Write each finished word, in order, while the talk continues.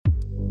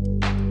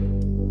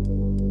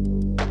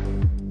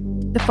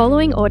The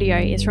following audio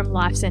is from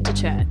Life Centre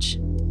Church.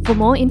 For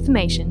more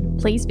information,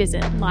 please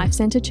visit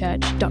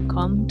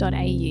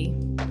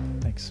lifecentrechurch.com.au.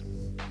 Thanks.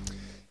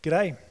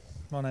 G'day,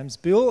 my name's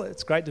Bill.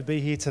 It's great to be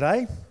here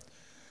today.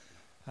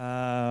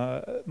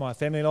 My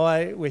family and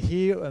I, we're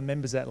here,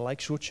 members at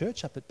Lakeshore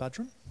Church up at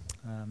Budrum.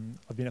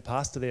 I've been a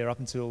pastor there up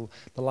until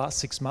the last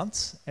 6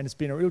 months, and it's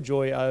been a real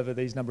joy over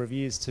these number of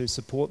years to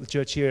support the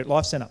church here at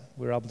Life Centre.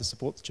 We were able to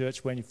support the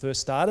church when you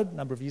first started a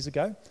number of years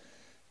ago.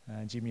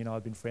 Jimmy and I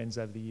have been friends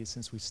over the years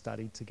since we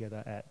studied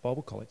together at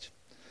Bible College.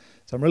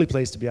 So I'm really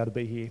pleased to be able to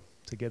be here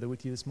together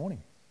with you this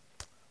morning.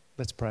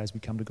 Let's pray as we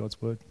come to God's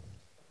Word.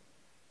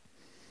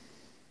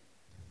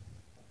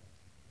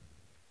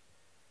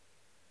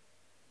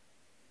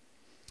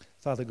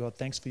 Father God,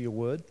 thanks for your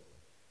Word.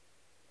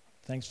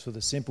 Thanks for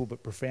the simple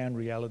but profound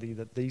reality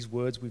that these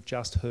words we've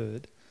just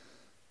heard,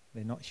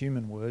 they're not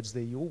human words,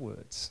 they're your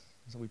words.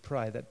 So we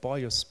pray that by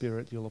your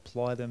Spirit you'll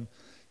apply them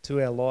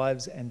to our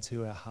lives and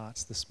to our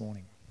hearts this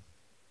morning.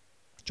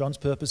 John's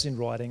purpose in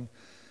writing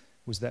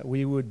was that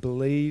we would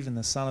believe in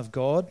the Son of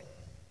God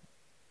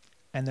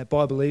and that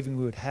by believing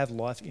we would have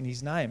life in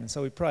his name. And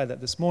so we pray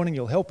that this morning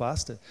you'll help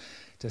us to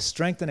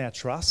strengthen our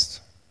trust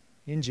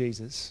in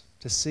Jesus,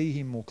 to see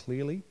him more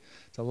clearly,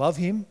 to love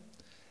him,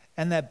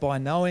 and that by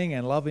knowing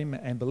and loving him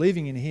and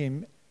believing in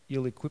him,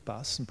 you'll equip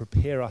us and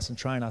prepare us and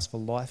train us for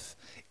life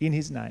in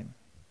his name,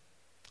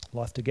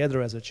 life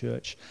together as a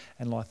church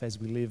and life as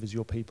we live as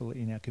your people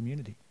in our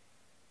community.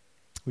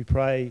 We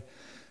pray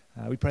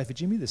for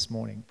Jimmy this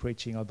morning,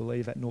 preaching, I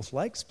believe, at North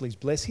Lakes. Please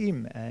bless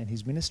him and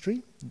his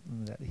ministry,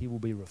 that he will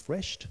be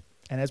refreshed.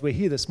 And as we're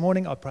here this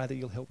morning, I pray that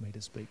you'll help me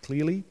to speak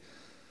clearly,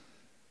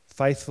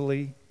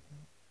 faithfully,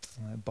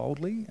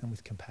 boldly, and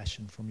with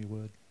compassion from your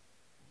word.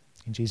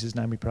 In Jesus'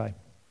 name we pray.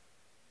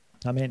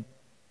 Amen.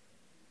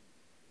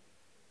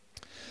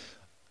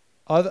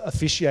 I've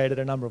officiated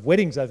a number of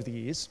weddings over the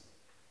years,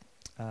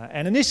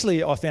 and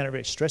initially I found it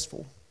very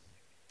stressful,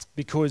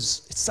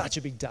 because it's such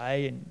a big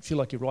day and you feel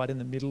like you're right in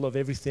the middle of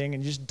everything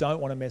and you just don't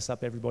want to mess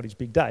up everybody's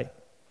big day.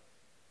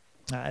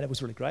 And it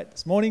was really great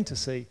this morning to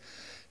see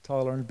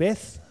Tyler and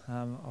Beth.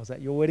 I was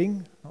at your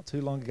wedding not too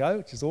long ago,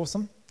 which is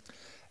awesome.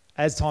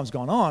 As time's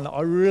gone on,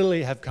 I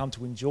really have come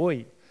to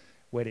enjoy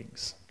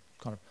weddings,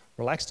 kind of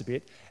relaxed a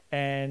bit,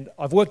 and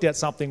I've worked out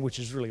something which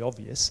is really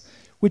obvious,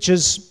 which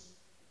is,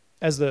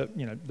 as the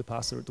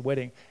pastor at the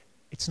wedding,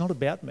 it's not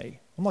about me.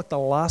 I'm like the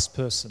last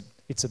person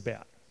it's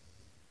about.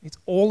 It's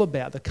all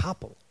about the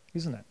couple,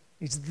 isn't it?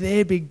 It's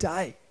their big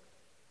day.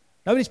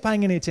 Nobody's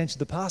paying any attention to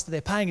the pastor. They're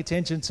paying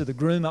attention to the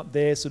groom up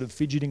there sort of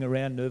fidgeting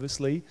around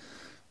nervously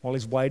while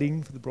he's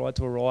waiting for the bride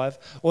to arrive.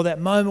 Or that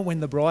moment when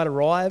the bride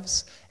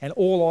arrives and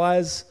all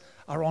eyes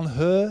are on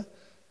her.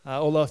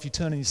 Although if you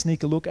turn and you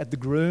sneak a look at the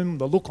groom,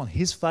 the look on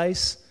his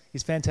face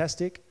is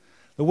fantastic.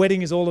 The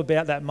wedding is all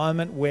about that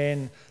moment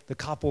when the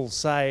couple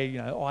say,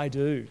 I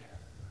do.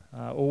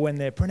 Or when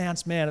they're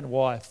pronounced man and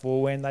wife,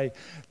 or when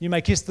you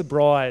may kiss the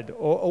bride,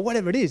 or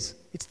whatever it is.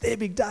 It's their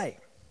big day.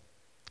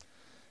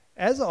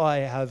 As I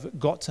have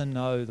got to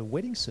know the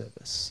wedding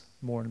service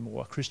more and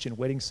more, a Christian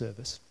wedding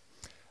service,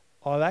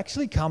 I've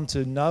actually come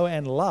to know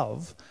and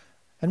love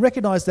and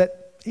recognise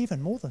that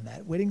even more than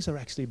that, weddings are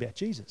actually about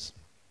Jesus.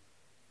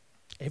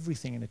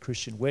 Everything in a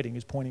Christian wedding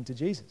is pointing to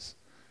Jesus.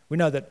 We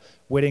know that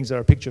weddings are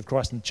a picture of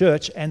Christ in the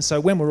church, and so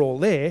when we're all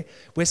there,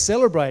 we're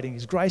celebrating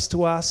his grace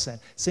to us and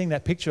seeing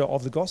that picture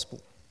of the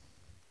gospel.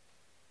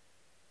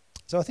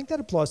 So I think that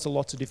applies to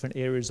lots of different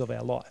areas of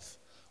our life.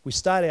 We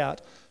start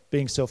out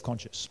being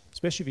self-conscious,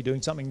 especially if you're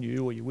doing something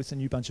new or you're with a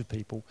new bunch of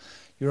people.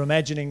 You're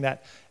imagining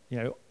that,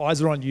 eyes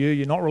are on you,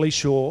 you're not really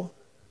sure.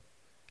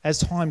 As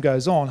time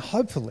goes on,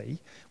 hopefully,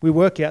 we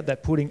work out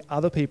that putting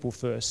other people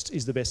first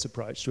is the best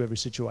approach to every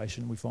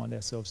situation we find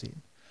ourselves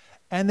in.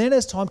 And then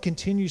as time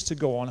continues to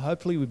go on,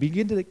 hopefully we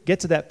begin to get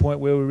to that point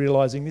where we're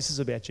realising this is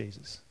about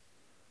Jesus.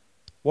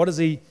 What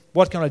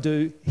can I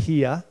do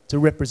here to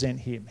represent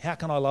him? How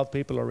can I love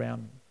people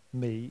around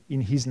me in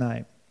his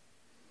name?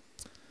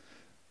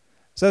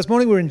 So this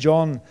morning we're in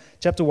John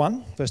chapter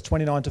 1, verse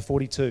 29 to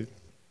 42.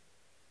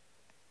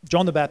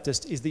 John the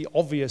Baptist is the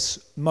obvious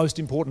most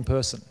important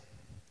person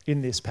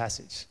in this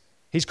passage.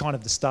 He's kind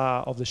of the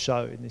star of the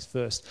show in this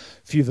first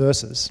few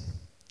verses.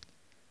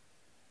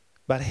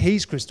 But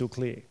he's crystal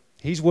clear.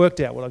 He's worked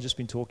out what I've just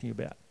been talking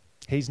about.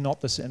 He's not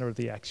the centre of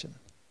the action.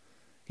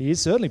 He is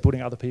certainly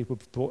putting other people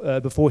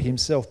before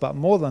himself, but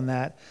more than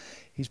that,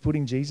 he's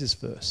putting Jesus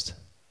first.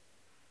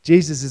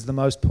 Jesus is the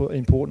most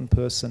important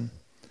person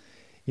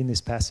in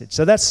this passage.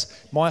 So that's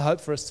my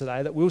hope for us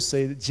today, that we'll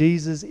see that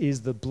Jesus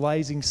is the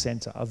blazing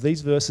centre of these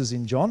verses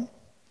in John,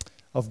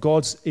 of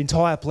God's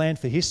entire plan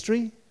for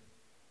history,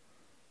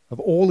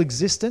 of all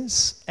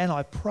existence, and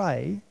I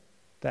pray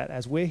that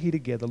as we're here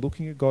together,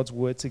 looking at God's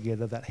word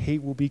together, that he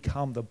will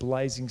become the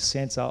blazing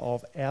centre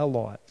of our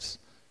lives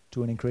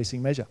to an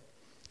increasing measure.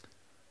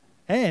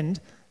 And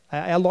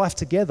our life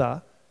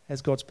together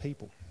as God's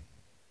people.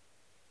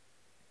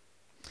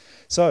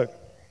 So,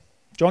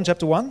 John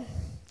chapter 1,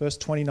 verse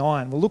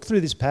 29. We'll look through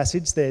this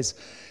passage. There's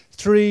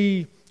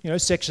three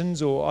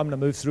sections, or I'm going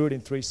to move through it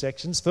in 3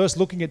 sections. First,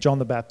 looking at John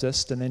the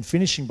Baptist, and then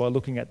finishing by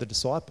looking at the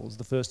disciples,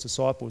 the first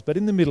disciples. But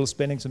in the middle,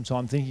 spending some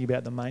time thinking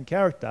about the main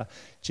character,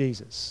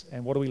 Jesus.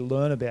 And what do we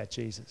learn about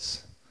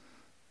Jesus?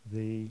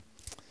 The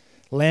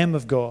Lamb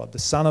of God, the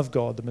Son of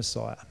God, the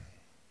Messiah.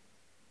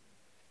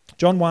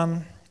 John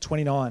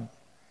 1:29.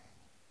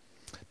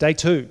 Day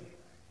 2.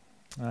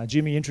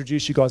 Jimmy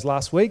introduced you guys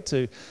last week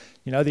to,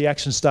 the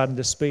action's starting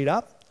to speed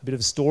up. A bit of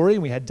a story.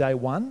 We had day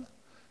 1.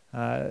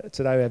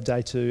 Today we have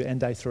day 2 and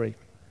day 3.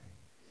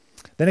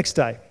 The next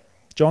day,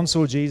 John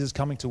saw Jesus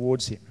coming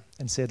towards him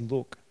and said,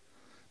 "Look,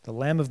 the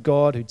Lamb of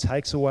God who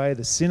takes away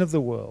the sin of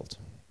the world."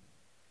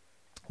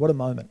 What a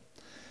moment.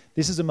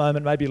 This is a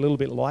moment maybe a little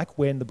bit like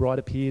when the bride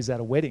appears at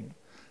a wedding.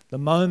 The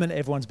moment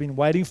everyone's been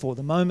waiting for,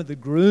 the moment the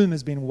groom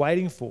has been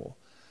waiting for.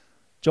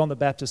 John the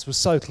Baptist was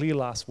so clear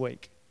last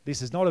week.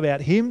 This is not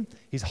about him.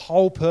 His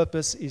whole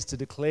purpose is to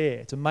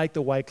declare, to make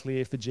the way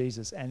clear for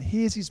Jesus. And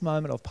here's his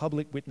moment of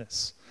public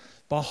witness.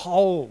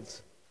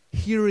 Behold,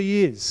 here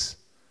he is.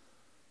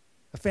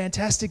 A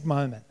fantastic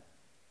moment.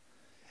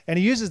 And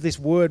he uses this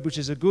word, which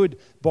is a good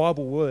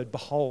Bible word,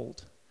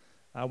 behold.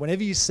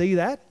 Whenever you see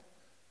that,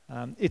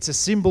 it's a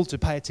symbol to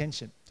pay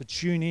attention, to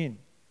tune in.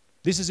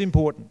 This is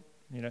important.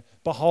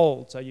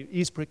 Behold. So your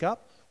ears prick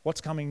up.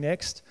 What's coming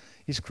next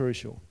is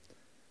crucial.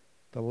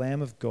 The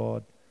Lamb of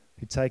God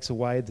who takes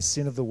away the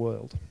sin of the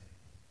world.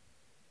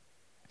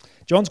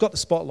 John's got the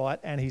spotlight,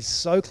 and he's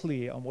so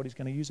clear on what he's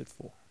going to use it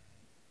for.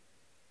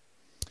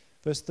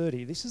 Verse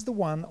 30, "This is the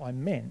one I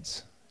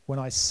meant when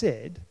I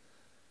said,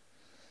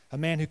 'A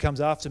man who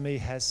comes after me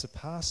has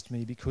surpassed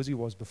me because he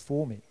was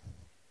before me.'"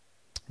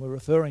 We're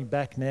referring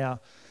back now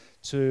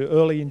to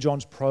early in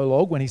John's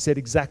prologue when he said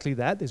exactly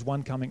that. There's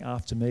one coming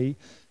after me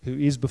who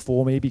is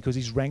before me because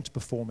he's ranked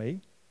before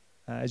me.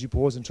 As you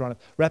pause and try to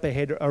wrap your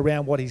head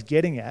around what he's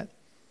getting at,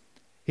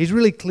 he's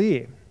really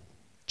clear.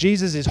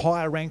 Jesus is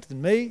higher ranked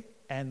than me,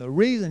 and the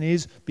reason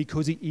is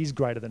because he is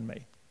greater than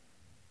me.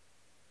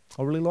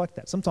 I really like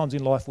that. Sometimes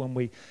in life when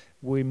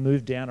we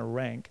move down a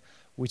rank,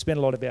 we spend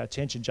a lot of our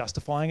attention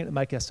justifying it to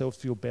make ourselves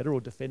feel better or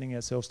defending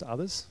ourselves to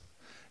others.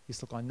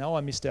 It's like, I know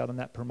I missed out on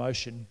that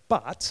promotion,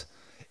 but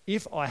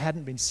if I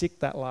hadn't been sick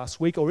that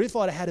last week, or if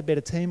I'd had a better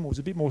team or was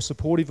a bit more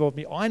supportive of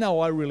me, I know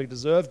I really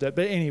deserved it,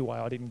 but anyway,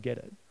 I didn't get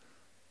it.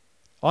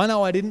 I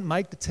know I didn't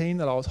make the team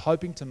that I was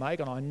hoping to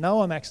make, and I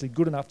know I'm actually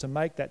good enough to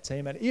make that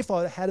team, and if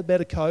I had a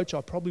better coach,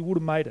 I probably would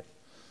have made it.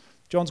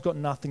 John's got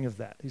nothing of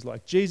that. He's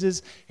like,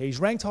 Jesus, he's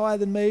ranked higher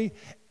than me,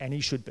 and he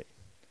should be.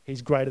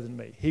 He's greater than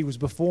me. He was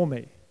before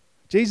me.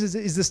 Jesus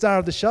is the star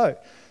of the show.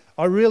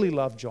 I really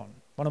love John,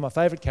 one of my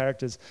favourite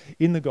characters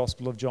in the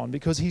Gospel of John,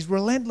 because he's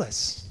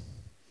relentless.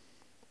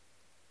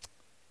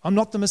 I'm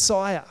not the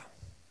Messiah.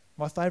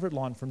 My favourite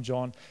line from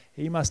John,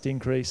 he must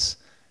increase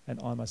and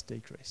I must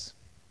decrease.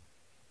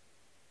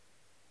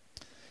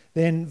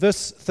 Then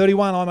verse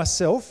 31, "I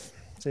myself,"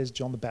 says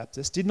John the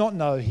Baptist, "did not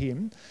know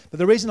him, but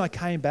the reason I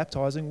came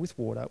baptizing with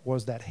water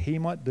was that he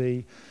might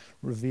be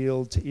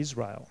revealed to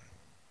Israel."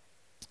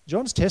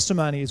 John's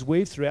testimony is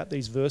weaved throughout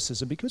these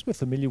verses, and because we're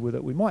familiar with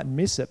it, we might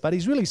miss it, but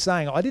he's really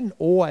saying, I didn't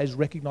always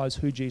recognise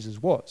who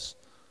Jesus was.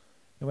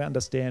 And we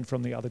understand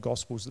from the other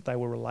Gospels that they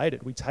were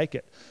related. We take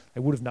it.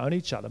 They would have known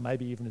each other,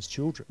 maybe even as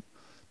children.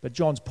 But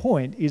John's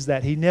point is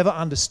that he never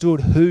understood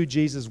who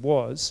Jesus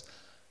was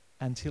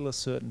until a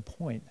certain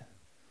point,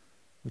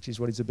 which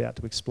is what he's about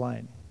to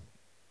explain.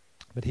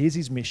 But here's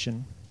his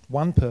mission,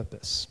 one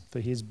purpose for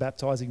his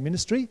baptizing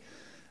ministry,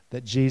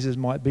 that Jesus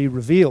might be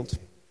revealed.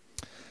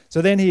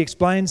 So then he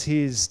explains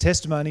his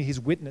testimony, his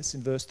witness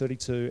in verse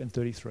 32 and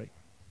 33.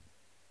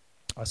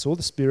 "I saw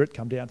the Spirit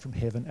come down from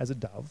heaven as a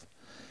dove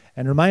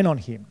and remain on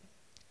him.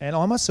 And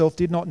I myself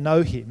did not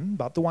know him,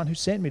 but the one who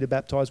sent me to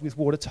baptize with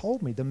water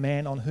told me, 'The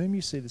man on whom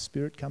you see the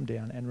Spirit come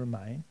down and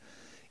remain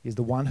is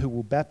the one who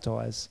will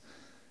baptize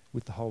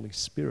with the Holy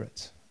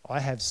Spirit. I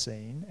have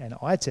seen and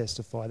I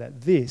testify that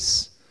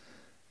this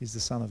is the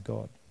Son of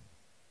God.'"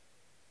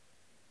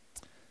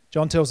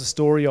 John tells the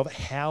story of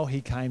how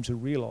he came to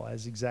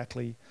realise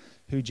exactly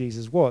who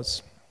Jesus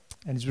was.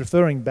 And he's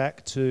referring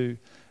back to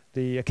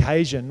the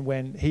occasion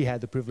when he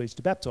had the privilege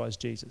to baptise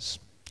Jesus.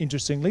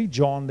 Interestingly,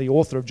 John, the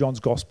author of John's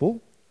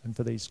Gospel, and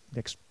for these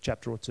next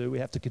chapter or two, we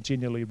have to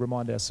continually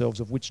remind ourselves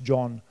of which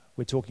John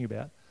we're talking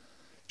about.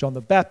 John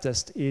the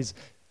Baptist is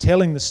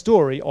telling the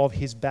story of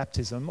his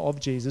baptism of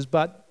Jesus,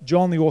 but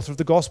John, the author of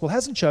the Gospel,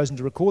 hasn't chosen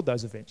to record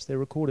those events. They're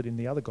recorded in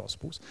the other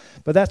Gospels.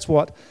 But that's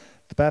what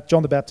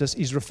John the Baptist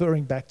is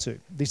referring back to,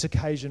 this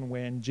occasion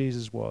when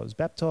Jesus was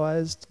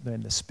baptized,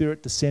 then the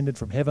Spirit descended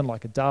from heaven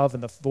like a dove,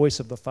 and the voice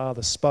of the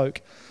Father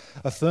spoke,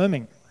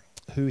 affirming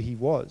who he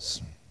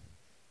was.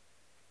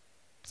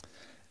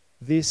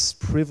 This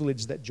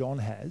privilege that John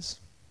has,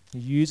 he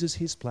uses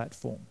his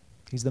platform.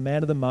 He's the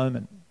man of the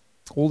moment.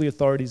 All the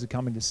authorities are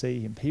coming to see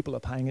him. People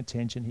are paying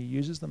attention. He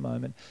uses the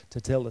moment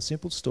to tell the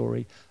simple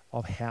story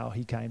of how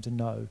he came to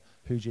know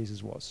who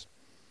Jesus was.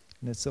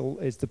 And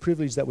it's the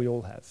privilege that we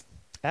all have.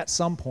 At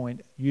some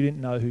point, you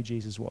didn't know who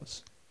Jesus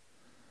was.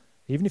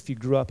 Even if you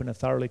grew up in a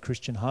thoroughly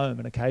Christian home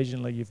and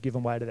occasionally you've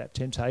given way to that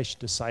temptation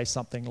to say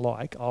something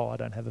like, oh, I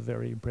don't have a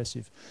very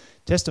impressive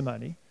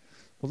testimony,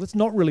 well, that's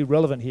not really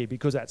relevant here,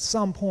 because at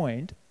some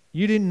point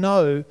you didn't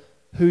know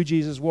who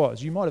Jesus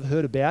was. You might have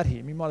heard about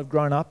him. You might have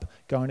grown up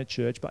going to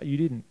church, but you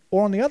didn't.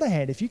 Or on the other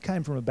hand, if you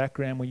came from a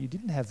background where you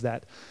didn't have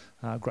that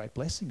great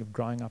blessing of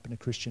growing up in a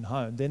Christian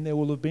home, then there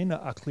will have been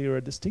a clearer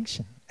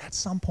distinction. At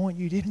some point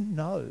you didn't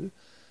know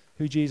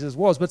who Jesus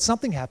was, but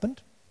something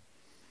happened.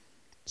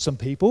 Some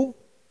people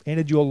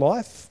entered your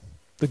life.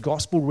 The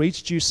gospel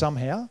reached you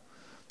somehow.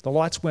 The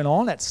lights went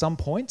on at some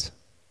point.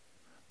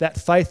 That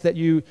faith that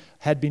you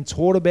had been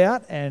taught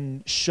about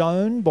and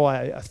shown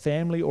by a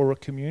family or a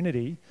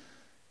community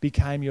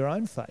became your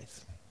own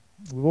faith.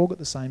 We've all got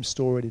the same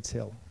story to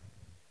tell.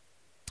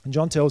 And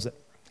John tells it.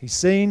 He's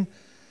seen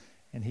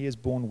and he has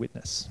borne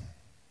witness.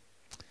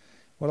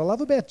 What I love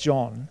about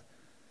John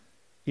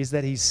is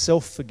that he's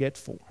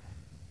self-forgetful.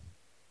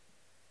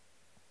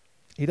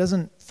 He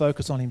doesn't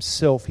focus on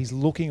himself. He's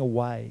looking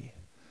away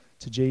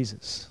to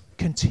Jesus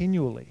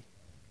continually.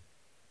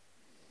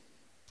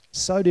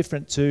 So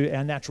different to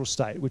our natural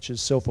state, which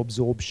is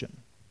self-absorption.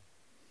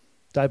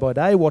 Day by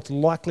day, what's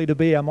likely to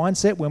be our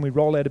mindset when we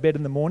roll out of bed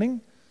in the morning?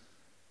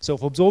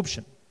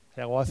 Self-absorption.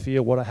 How I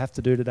feel, what I have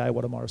to do today,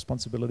 what are my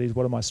responsibilities,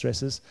 what are my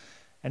stresses.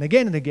 And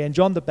again,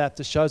 John the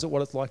Baptist shows us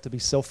what it's like to be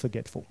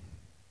self-forgetful.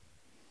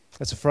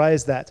 That's a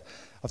phrase that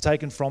I've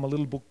taken from a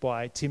little book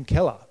by Tim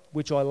Keller,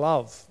 which I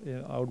love.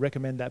 I would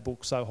recommend that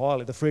book so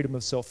highly, The Freedom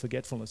of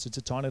Self-Forgetfulness. It's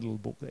a tiny little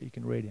book that you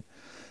can read in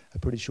a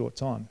pretty short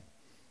time.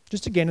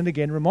 Just again and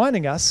again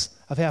reminding us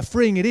of how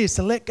freeing it is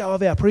to let go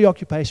of our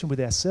preoccupation with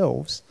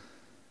ourselves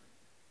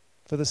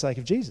for the sake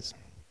of Jesus.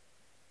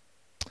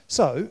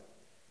 So,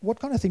 what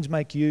kind of things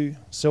make you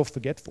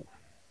self-forgetful?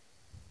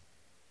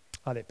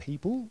 Are there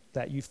people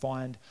that you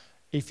find,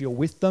 if you're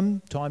with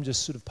them, time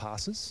just sort of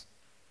passes?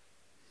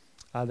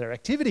 Are there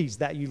activities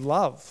that you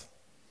love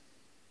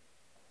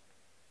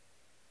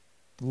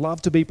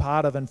to be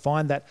part of, and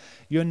find that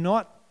you're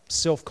not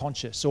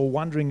self-conscious or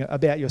wondering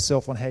about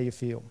yourself on how you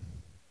feel?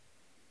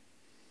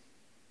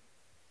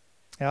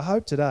 Our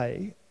hope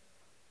today,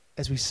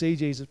 as we see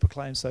Jesus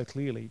proclaimed so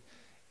clearly,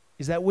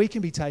 is that we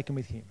can be taken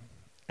with him,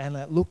 and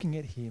that looking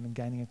at him and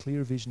gaining a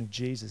clearer vision of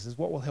Jesus is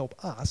what will help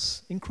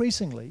us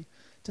increasingly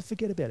to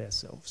forget about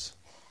ourselves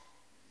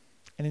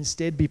and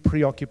instead be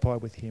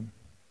preoccupied with him.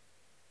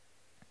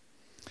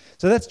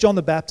 So that's John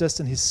the Baptist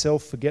and his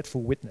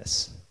self-forgetful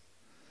witness.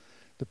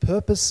 The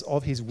purpose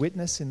of his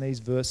witness in these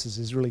verses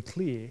is really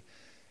clear.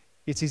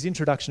 It's his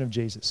introduction of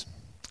Jesus.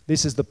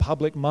 This is the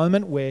public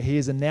moment where he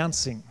is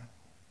announcing,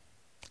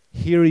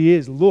 here he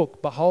is,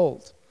 look,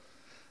 behold.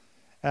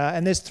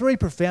 And there's three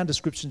profound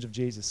descriptions of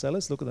Jesus. So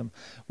let's look at them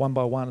one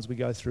by one as we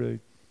go through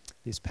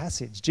this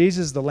passage.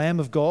 Jesus, the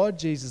Lamb of God,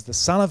 Jesus, the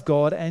Son of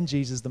God, and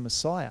Jesus, the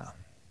Messiah.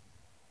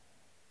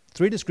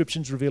 Three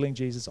descriptions revealing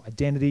Jesus'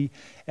 identity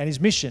and his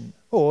mission,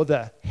 or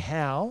the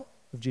how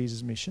of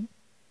Jesus' mission,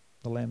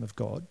 the Lamb of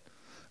God,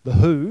 the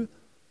who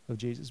of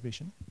Jesus'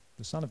 mission,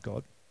 the Son of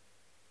God,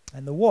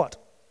 and the what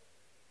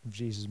of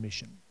Jesus'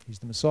 mission. He's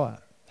the Messiah.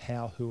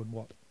 How, who, and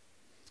what.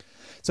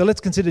 So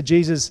let's consider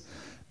Jesus,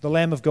 the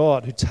Lamb of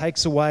God, who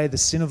takes away the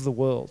sin of the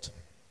world.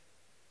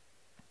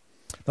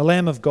 The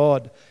Lamb of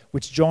God,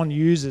 which John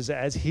uses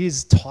as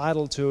his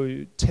title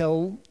to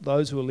tell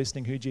those who are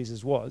listening who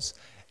Jesus was,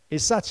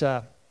 is it's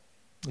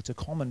a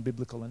common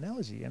biblical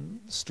analogy and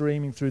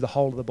streaming through the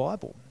whole of the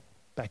Bible.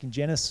 Back in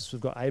Genesis,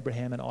 we've got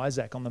Abraham and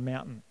Isaac on the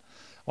mountain.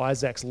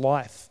 Isaac's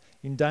life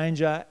in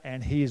danger,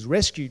 and he is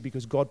rescued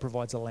because God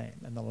provides a lamb,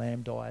 and the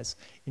lamb dies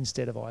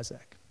instead of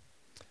Isaac.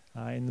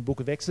 In the book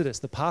of Exodus,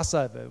 the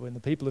Passover, when the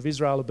people of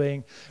Israel are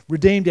being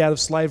redeemed out of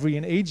slavery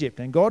in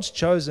Egypt, and God's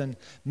chosen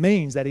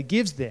means that he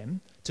gives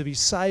them to be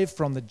saved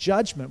from the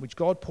judgment which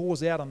God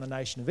pours out on the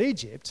nation of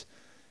Egypt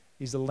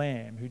is the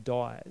lamb who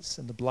dies,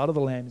 and the blood of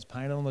the lamb is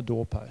painted on the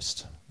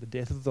doorpost. The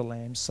death of the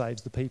lamb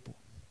saves the people.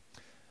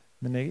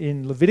 And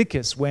in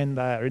Leviticus, when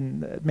they're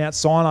in Mount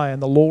Sinai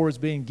and the law is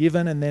being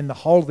given, and then the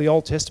whole of the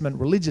Old Testament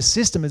religious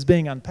system is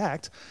being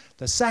unpacked,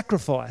 the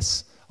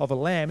sacrifice of a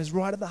lamb is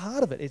right at the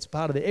heart of it. It's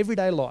part of their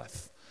everyday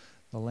life.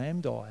 The lamb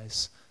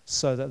dies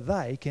so that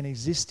they can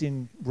exist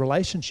in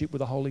relationship with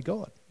the holy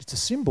God. It's a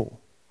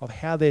symbol of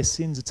how their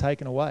sins are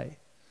taken away.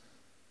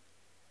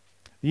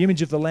 The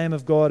image of the Lamb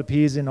of God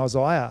appears in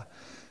Isaiah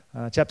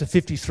chapter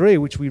 53,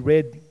 which we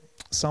read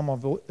some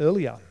of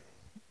earlier.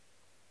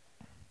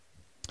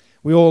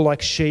 We all,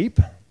 like sheep,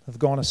 have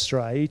gone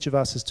astray. Each of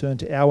us has turned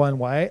to our own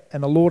way,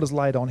 and the Lord has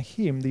laid on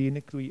him the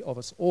iniquity of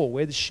us all.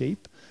 We're the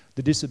sheep,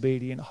 the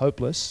disobedient,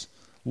 hopeless,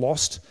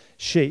 lost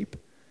sheep,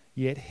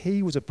 yet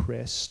he was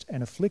oppressed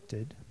and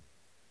afflicted.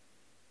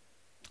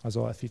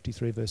 Isaiah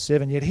 53 verse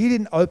 7, yet he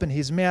didn't open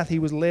his mouth. He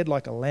was led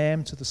like a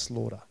lamb to the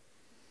slaughter.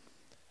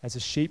 As a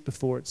sheep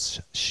before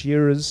its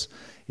shearers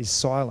is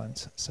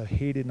silent, so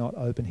he did not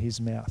open his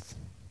mouth.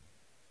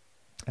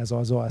 As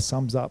Isaiah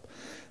sums up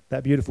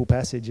that beautiful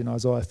passage in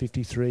Isaiah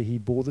 53, he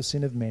bore the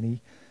sin of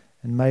many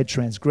and made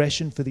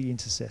transgression for the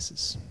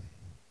intercessors.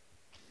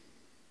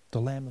 The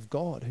Lamb of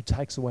God who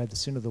takes away the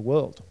sin of the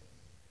world.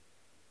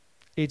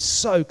 It's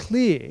so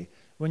clear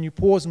when you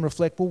pause and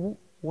reflect, well,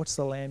 what's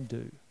the Lamb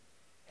do?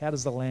 How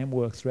does the Lamb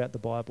work throughout the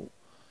Bible?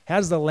 How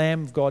does the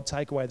Lamb of God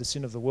take away the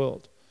sin of the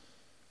world?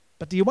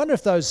 But do you wonder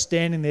if those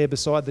standing there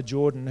beside the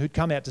Jordan who'd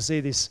come out to see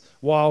this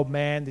wild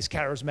man, this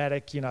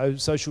charismatic,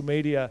 social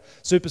media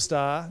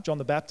superstar, John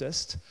the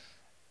Baptist,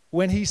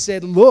 when he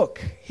said,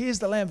 look, here's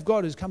the Lamb of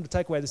God who's come to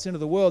take away the sin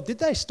of the world, did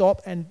they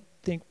stop and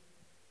think,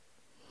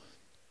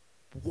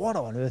 what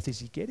on earth is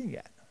he getting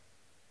at?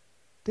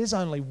 There's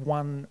only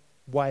one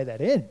way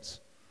that ends.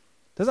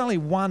 There's only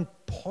one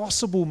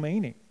possible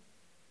meaning.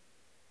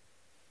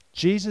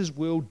 Jesus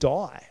will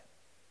die.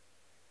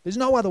 There's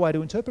no other way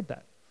to interpret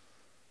that.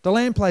 The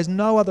Lamb plays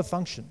no other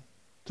function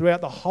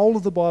throughout the whole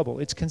of the Bible.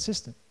 It's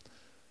consistent.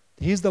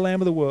 Here's the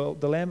Lamb of the world,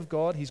 the Lamb of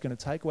God. He's going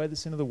to take away the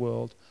sin of the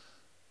world.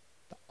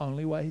 The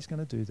only way he's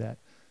going to do that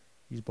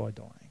is by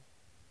dying,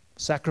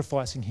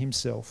 sacrificing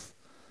himself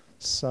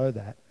so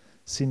that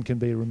sin can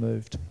be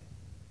removed.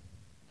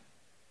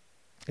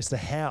 It's the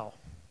how,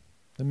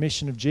 the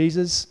mission of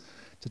Jesus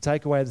to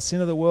take away the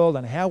sin of the world.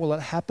 And how will it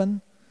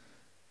happen?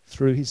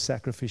 Through his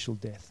sacrificial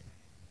death.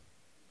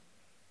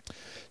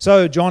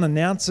 So John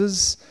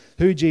announces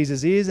who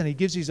Jesus is, and he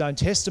gives his own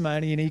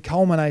testimony, and he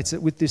culminates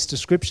it with this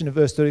description of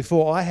verse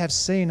 34. I have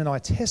seen and I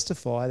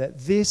testify that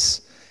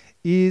this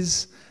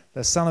is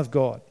the Son of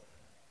God.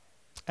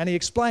 And he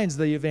explains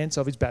the events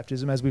of his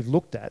baptism as we've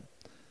looked at.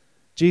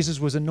 Jesus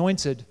was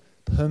anointed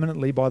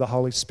permanently by the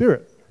Holy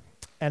Spirit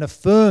and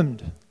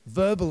affirmed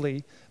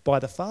verbally by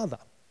the Father.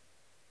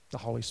 The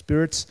Holy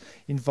Spirit's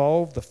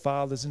involved, the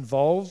Father's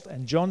involved,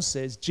 and John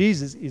says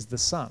Jesus is the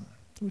Son.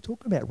 We're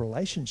talking about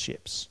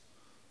relationships.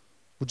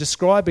 We're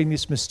describing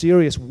this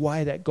mysterious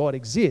way that God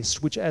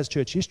exists, which as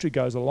church history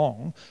goes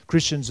along,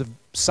 Christians have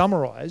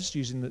summarised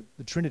using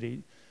the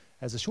Trinity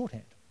as a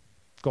shorthand.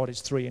 God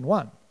is three in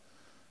one.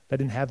 They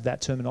didn't have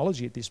that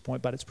terminology at this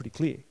point, but it's pretty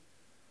clear.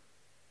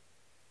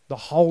 The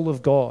whole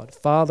of God,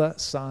 Father,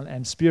 Son,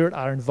 and Spirit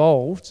are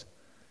involved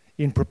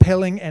in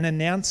propelling and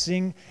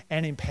announcing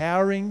and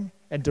empowering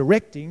and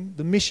directing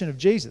the mission of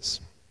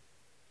Jesus.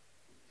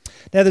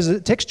 Now, there's a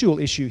textual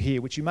issue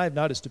here, which you may have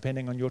noticed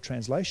depending on your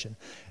translation,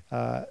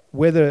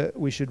 whether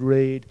we should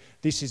read,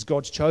 this is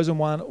God's chosen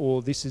one,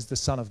 or this is the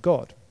Son of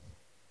God.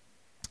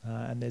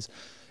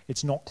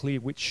 It's not clear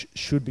which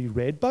should be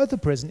read. Both are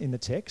present in the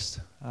text,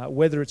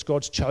 whether it's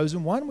God's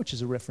chosen one, which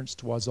is a reference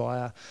to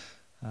Isaiah,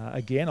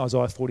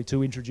 Isaiah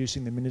 42,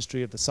 introducing the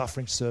ministry of the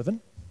suffering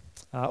servant,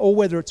 or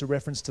whether it's a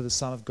reference to the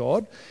Son of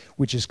God,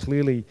 which is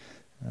clearly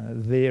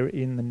there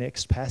in the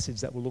next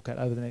passage that we'll look at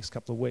over the next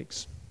couple of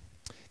weeks.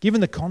 Given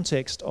the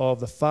context of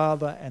the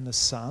Father and the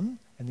Son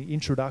and the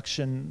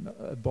introduction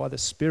by the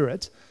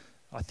Spirit,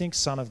 I think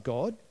Son of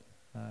God.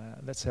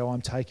 That's how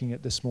I'm taking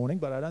it this morning,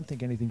 but I don't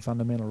think anything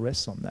fundamental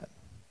rests on that.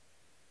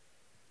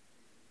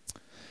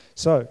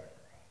 So,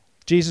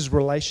 Jesus'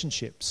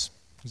 relationships.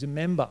 He's a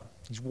member.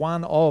 He's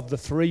one of the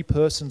three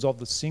persons of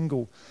the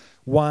single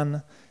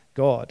one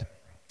God.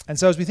 And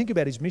so as we think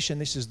about his mission,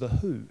 this is the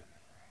who.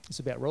 It's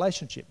about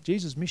relationship.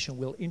 Jesus' mission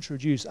will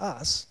introduce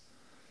us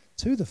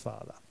to the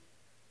Father.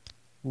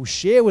 Will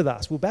share with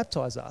us, will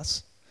baptize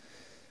us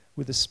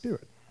with the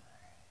Spirit.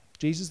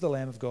 Jesus, the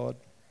Lamb of God.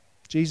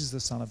 Jesus, the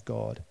Son of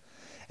God.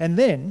 And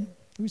then,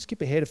 we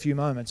skip ahead a few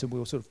moments and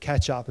we'll sort of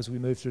catch up as we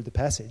move through the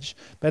passage.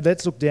 But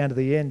let's look down to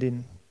the end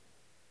in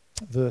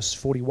verse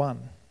 41.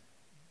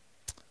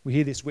 We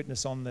hear this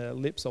witness on the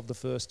lips of the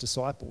first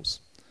disciples.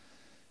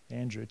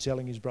 Andrew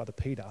telling his brother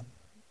Peter,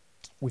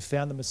 we've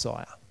found the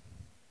Messiah.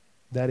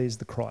 That is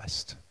the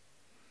Christ.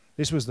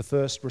 This was the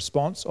first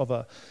response of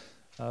a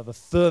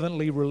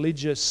fervently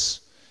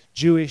religious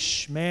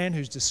Jewish man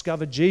who's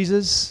discovered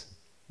Jesus.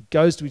 He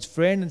goes to his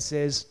friend and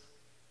says,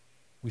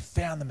 we've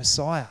found the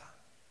Messiah.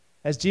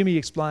 As Jimmy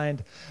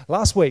explained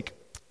last week,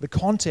 the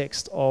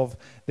context of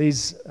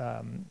these,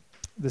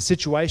 the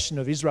situation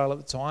of Israel at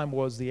the time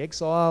was the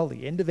exile,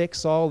 the end of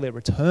exile, their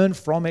return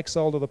from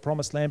exile to the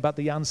promised land, but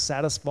the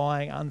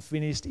unsatisfying,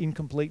 unfinished,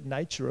 incomplete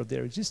nature of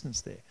their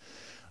existence there.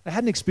 They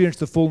hadn't experienced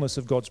the fullness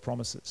of God's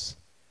promises.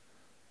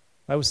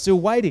 They were still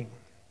waiting.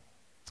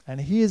 And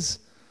here's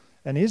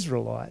an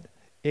Israelite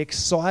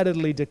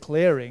excitedly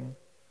declaring,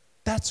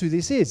 that's who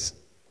this is.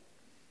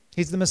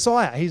 He's the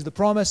Messiah. He's the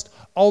promised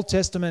Old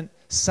Testament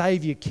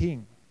Saviour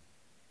King.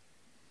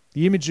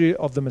 The imagery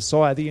of the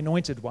Messiah, the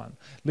anointed one,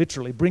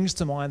 literally brings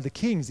to mind the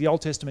kings, the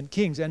Old Testament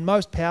kings, and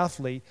most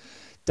powerfully,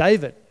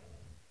 David,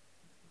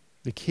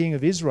 the King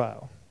of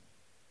Israel.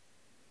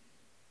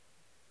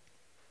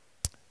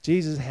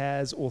 Jesus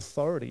has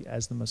authority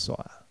as the Messiah.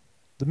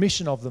 The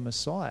mission of the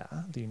Messiah,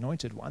 the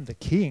anointed one, the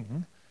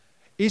King,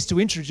 is to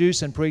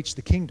introduce and preach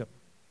the kingdom.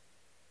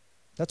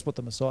 That's what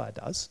the Messiah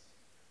does.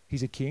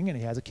 He's a king and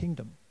he has a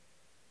kingdom.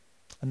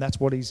 And that's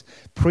what he's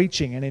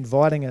preaching and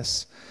inviting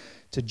us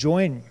to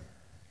join.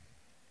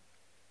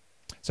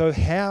 So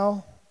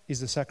how is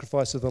the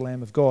sacrifice of the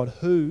Lamb of God?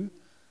 Who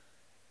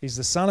is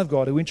the Son of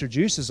God who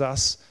introduces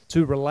us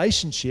to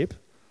relationship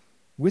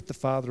with the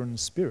Father and the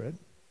Spirit?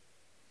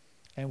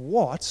 And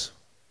what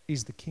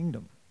is the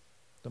kingdom?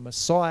 the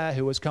Messiah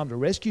who has come to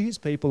rescue his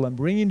people and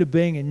bring into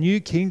being a new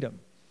kingdom,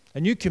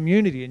 a new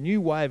community, a new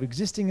way of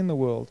existing in the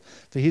world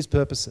for his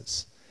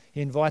purposes.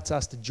 He invites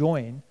us to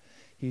join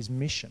his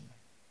mission.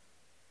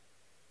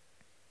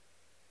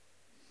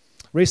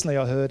 Recently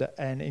I heard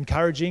an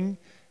encouraging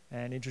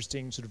and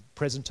interesting sort of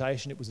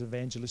presentation. It was an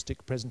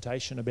evangelistic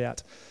presentation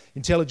about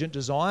intelligent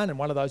design, and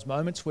one of those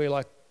moments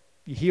where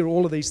you hear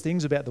all of these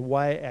things about the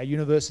way our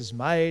universe is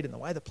made and the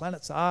way the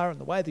planets are and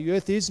the way the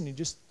earth is, and you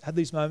just have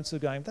these moments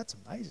of going, that's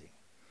amazing.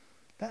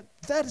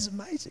 That is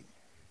amazing.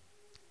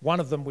 One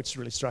of them which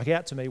really struck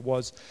out to me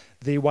was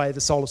the way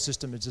the solar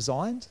system is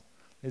designed.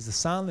 There's the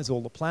sun, there's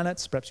all the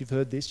planets. Perhaps you've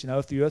heard this,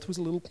 if the earth was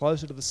a little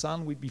closer to the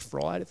sun, we'd be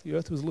fried. If the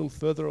earth was a little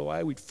further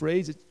away, we'd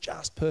freeze. It's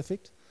just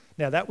perfect.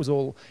 Now, that was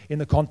all in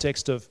the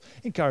context of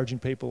encouraging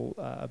people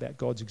about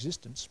God's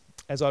existence.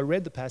 As I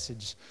read the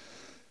passage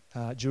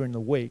during the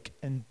week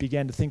and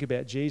began to think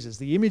about Jesus,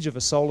 the image of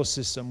a solar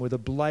system with a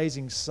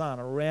blazing sun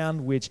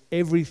around which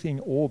everything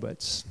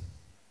orbits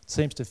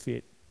seems to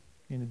fit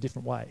in a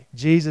different way.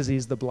 Jesus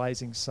is the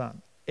blazing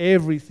sun.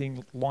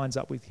 Everything lines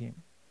up with him.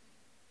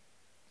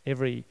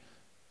 Every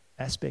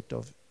aspect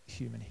of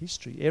human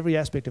history, every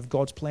aspect of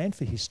God's plan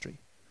for history,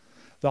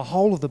 the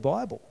whole of the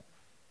Bible,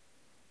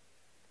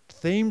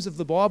 themes of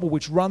the Bible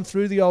which run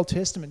through the Old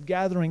Testament,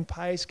 gathering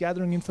pace,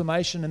 gathering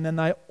information, and then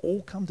they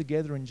all come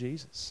together in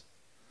Jesus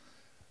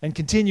and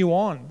continue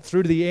on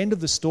through to the end of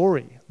the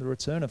story, the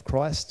return of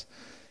Christ,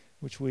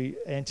 which we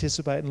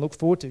anticipate and look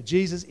forward to.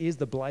 Jesus is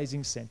the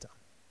blazing centre.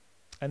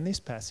 And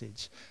this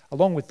passage,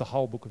 along with the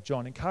whole book of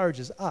John,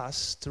 encourages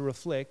us to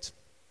reflect,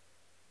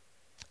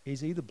 is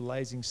he the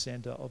blazing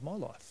centre of my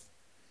life?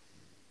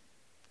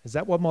 Is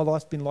that what my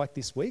life's been like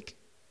this week?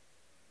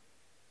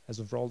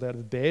 As I've rolled out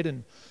of bed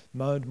and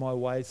moaned my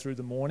way through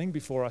the morning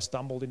before I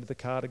stumbled into the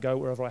car to go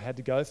wherever I had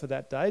to go for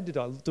that day,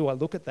 do I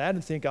look at that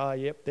and think,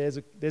 yep,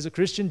 there's a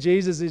Christian,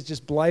 Jesus is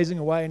just blazing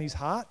away in his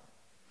heart?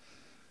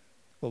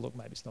 Well, look,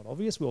 maybe it's not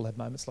obvious. We all have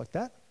moments like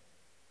that.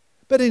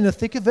 But in the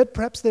thick of it,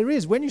 perhaps there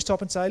is. When you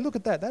stop and say, look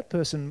at that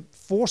person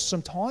forced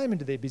some time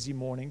into their busy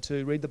morning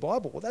to read the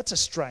Bible. Well, that's a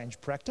strange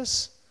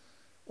practice.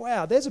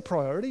 Wow, there's a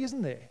priority,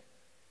 isn't there?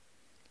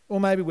 Or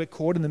maybe we're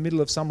caught in the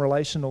middle of some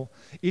relational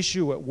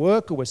issue at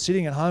work, or we're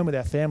sitting at home with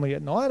our family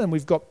at night and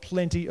we've got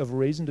plenty of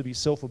reason to be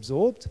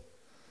self-absorbed,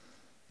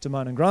 to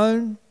moan and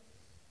groan,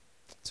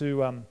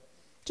 to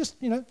just,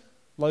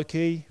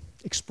 low-key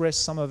express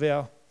some of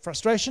our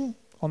frustration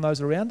on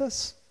those around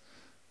us.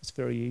 It's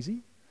very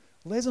easy.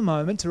 Well, there's a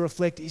moment to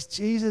reflect, is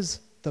Jesus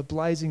the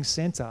blazing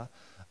centre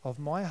of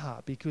my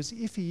heart? Because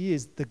if he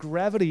is, the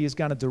gravity is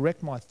going to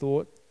direct my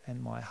thought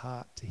and my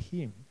heart to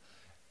him.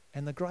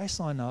 And the grace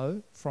I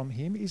know from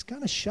him is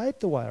going to shape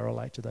the way I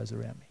relate to those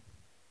around me.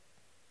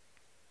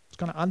 It's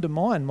going to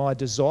undermine my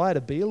desire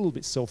to be a little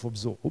bit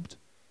self-absorbed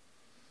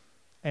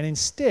and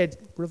instead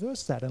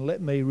reverse that and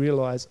let me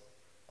realise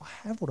I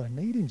have what I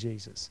need in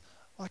Jesus.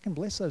 I can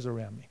bless those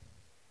around me.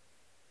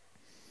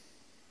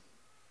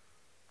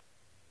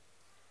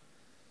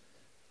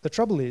 The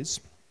trouble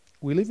is,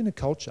 we live in a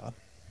culture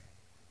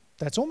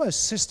that's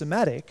almost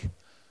systematic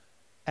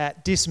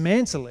at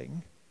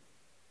dismantling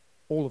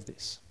all of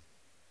this.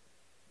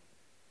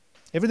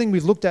 Everything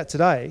we've looked at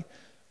today,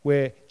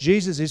 where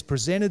Jesus is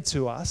presented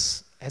to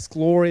us as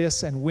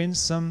glorious and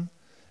winsome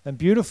and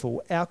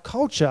beautiful, our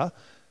culture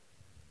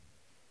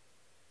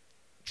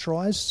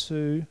tries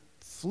to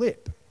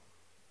flip.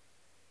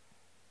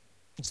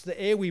 It's the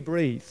air we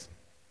breathe.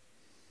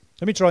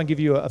 Let me try and give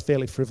you a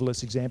fairly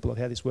frivolous example of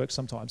how this works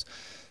sometimes.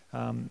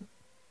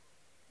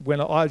 When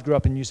I grew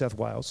up in New South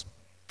Wales,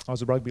 I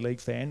was a rugby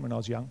league fan when I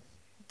was young.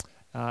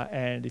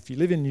 And if you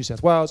live in New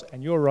South Wales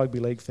and you're a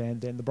rugby league fan,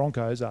 then the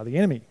Broncos are the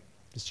enemy.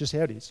 It's just how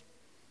it is.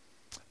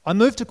 I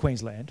moved to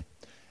Queensland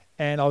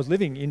and I was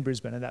living in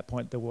Brisbane. At that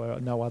point, there were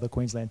no other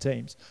Queensland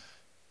teams.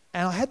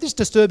 And I had this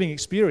disturbing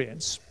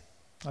experience.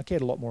 I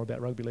cared a lot more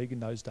about rugby league in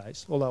those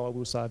days, although I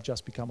will say I've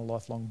just become a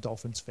lifelong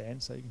Dolphins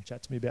fan, so you can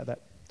chat to me about that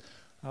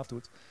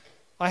afterwards.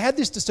 I had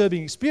this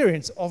disturbing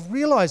experience of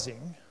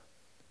realising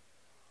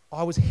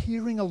I was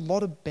hearing a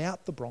lot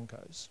about the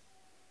Broncos.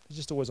 They're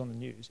just always on the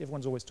news.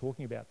 Everyone's always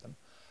talking about them.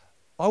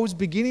 I was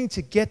beginning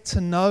to get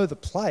to know the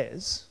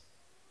players.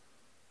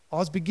 I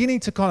was beginning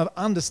to kind of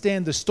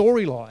understand the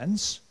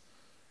storylines.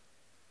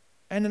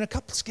 And in a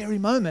couple of scary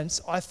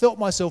moments, I felt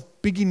myself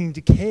beginning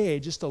to care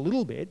just a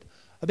little bit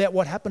about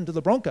what happened to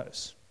the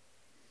Broncos.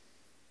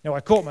 Now, I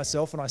caught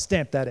myself and I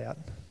stamped that out.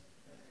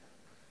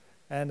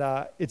 And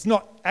it's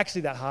not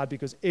actually that hard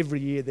because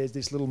every year there's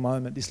this little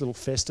moment, this little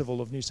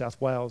festival of New South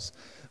Wales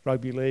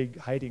rugby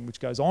league hating, which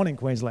goes on in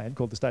Queensland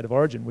called the State of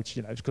Origin, which,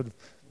 could have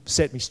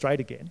set me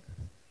straight again.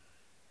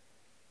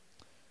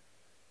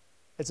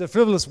 It's a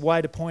frivolous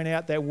way to point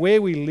out that where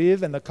we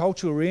live and the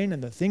culture we're in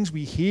and the things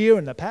we hear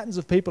and the patterns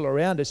of people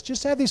around us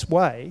just have this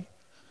way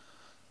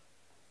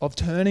of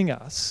turning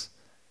us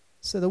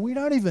so that we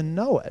don't even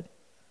know it,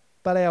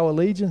 but our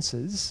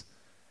allegiances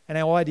and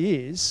our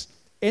ideas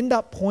end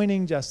up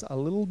pointing just a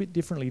little bit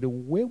differently to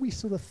where we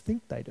sort of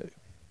think they do.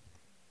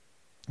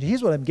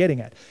 Here's what I'm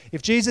getting at.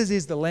 If Jesus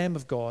is the Lamb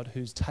of God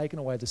who's taken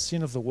away the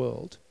sin of the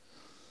world,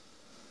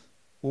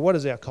 well, what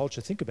does our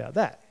culture think about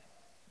that?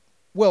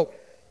 Well,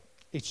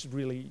 it's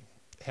really,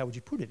 how would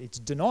you put it? It's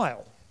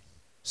denial.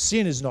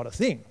 Sin is not a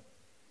thing.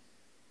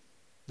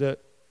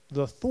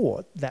 The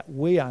thought that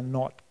we are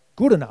not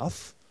good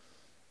enough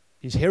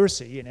is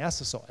heresy in our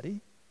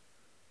society.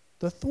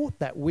 The thought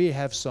that we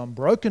have some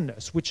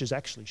brokenness, which is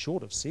actually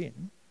short of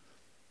sin,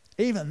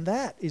 even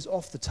that is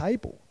off the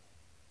table.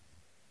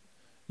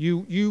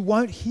 You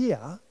won't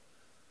hear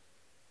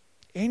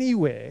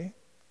anywhere,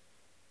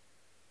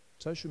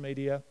 social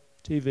media,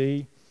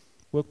 TV,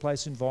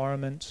 workplace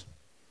environment,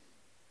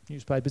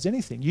 newspapers,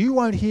 anything. You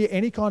won't hear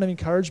any kind of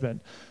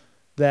encouragement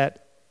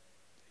that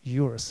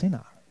you're a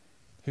sinner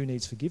who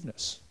needs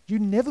forgiveness. You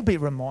never be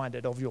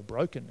reminded of your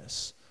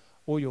brokenness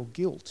or your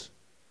guilt.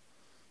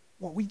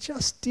 What we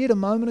just did a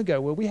moment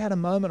ago, where we had a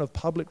moment of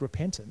public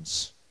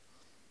repentance,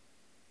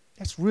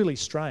 that's really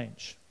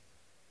strange.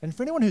 And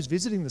for anyone who's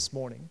visiting this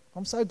morning,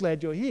 I'm so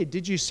glad you're here.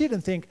 Did you sit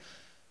and think,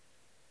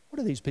 what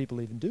are these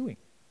people even doing?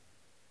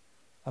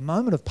 A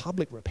moment of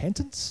public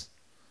repentance?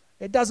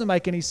 It doesn't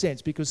make any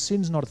sense because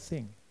sin's not a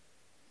thing.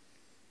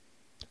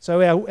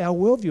 So our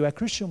worldview, our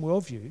Christian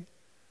worldview,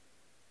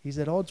 is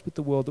at odds with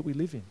the world that we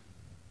live in.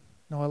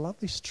 Now, I love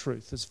this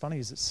truth, as funny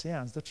as it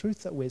sounds, the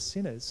truth that we're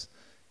sinners,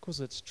 because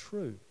it's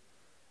true.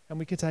 And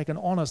we can take an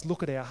honest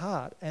look at our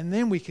heart, and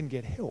then we can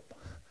get help.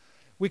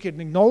 We can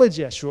acknowledge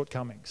our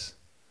shortcomings.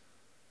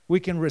 We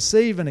can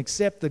receive and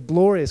accept the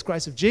glorious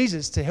grace of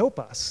Jesus to help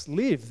us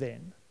live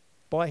then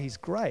by his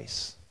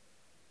grace.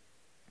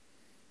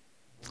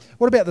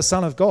 What about the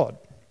Son of God?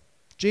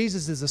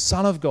 Jesus is the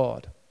Son of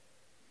God.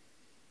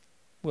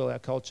 Well, our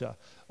culture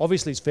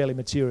obviously is fairly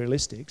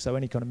materialistic, so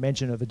any kind of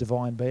mention of a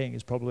divine being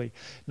is probably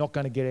not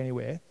going to get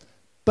anywhere.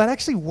 But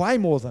actually way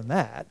more than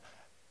that,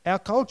 our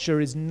culture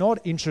is not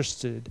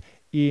interested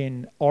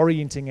in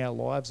orienting our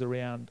lives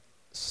around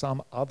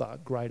some other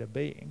greater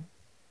being.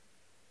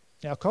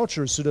 Our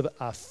culture is sort of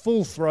a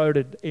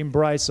full-throated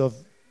embrace of,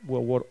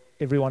 well, what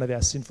every one of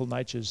our sinful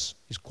natures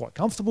is quite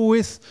comfortable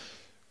with,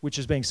 which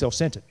is being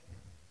self-centered.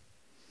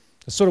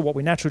 It's sort of what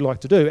we naturally like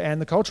to do.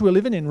 And the culture we're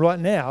living in right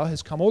now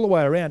has come all the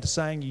way around to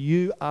saying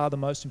you are the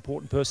most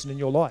important person in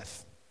your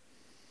life.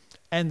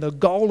 And the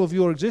goal of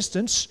your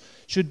existence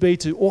should be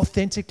to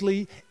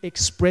authentically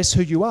express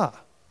who you are.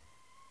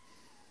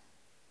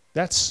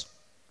 That's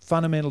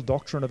fundamental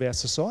doctrine of our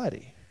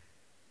society.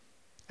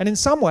 And in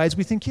some ways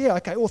we think, yeah,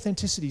 okay,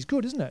 authenticity is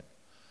good, isn't it?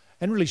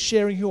 And really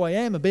sharing who I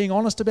am and being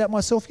honest about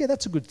myself, yeah,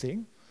 that's a good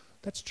thing.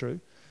 That's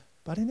true.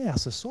 But in our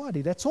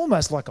society, that's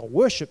almost like a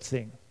worship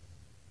thing.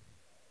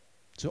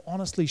 To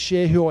honestly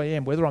share who I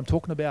am, whether I'm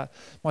talking about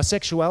my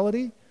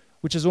sexuality,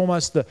 which is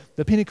almost the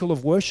pinnacle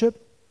of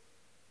worship,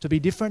 to be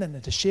different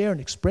and to share and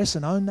express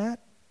and own that.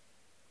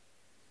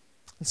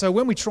 And so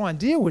when we try and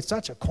deal with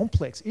such a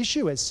complex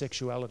issue as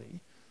sexuality,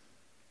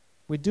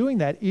 we're doing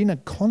that in a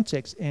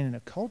context and in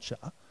a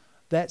culture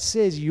that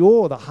says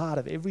you're the heart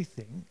of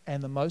everything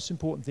and the most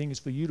important thing is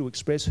for you to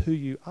express who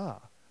you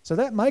are. So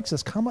that makes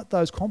us come at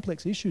those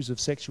complex issues of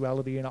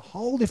sexuality in a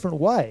whole different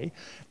way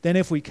than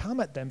if we come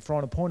at them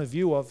from a point of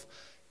view of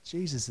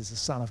Jesus is the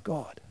Son of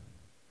God.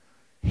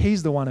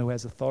 He's the one who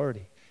has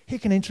authority. He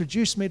can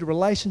introduce me to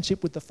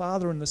relationship with the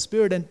Father and the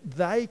Spirit, and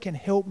they can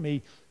help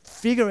me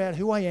figure out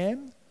who I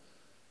am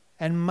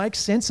and make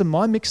sense of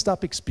my mixed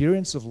up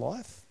experience of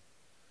life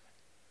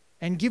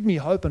and give me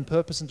hope and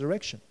purpose and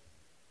direction.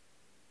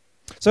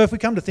 So if we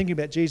come to thinking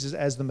about Jesus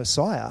as the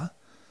Messiah,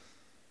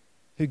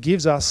 who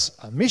gives us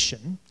a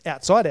mission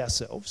outside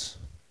ourselves,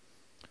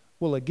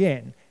 well,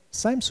 again,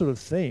 same sort of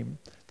theme,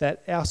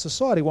 that our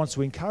society wants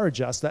to encourage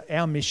us that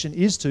our mission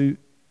is to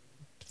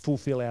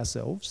fulfill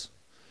ourselves.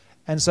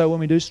 And so when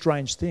we do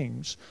strange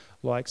things,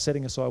 like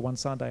setting aside one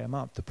Sunday a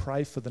month to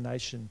pray for the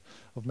nation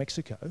of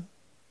Mexico,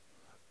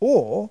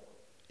 or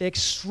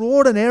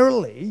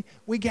extraordinarily,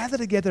 we gather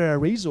together our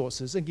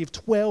resources and give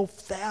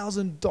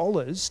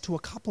 $12,000 to a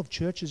couple of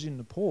churches in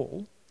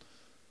Nepal,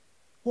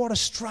 what a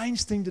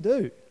strange thing to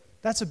do.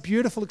 That's a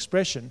beautiful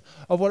expression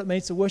of what it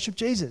means to worship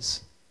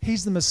Jesus.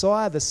 He's the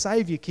Messiah, the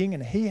Saviour King,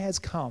 and he has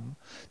come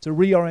to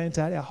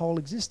reorientate our whole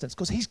existence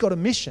because he's got a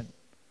mission.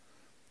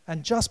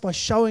 And just by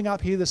showing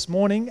up here this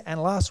morning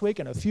and last week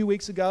and a few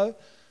weeks ago,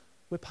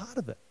 we're part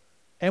of it.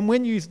 And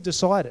when you've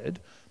decided,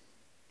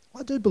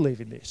 I do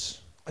believe in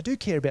this, I do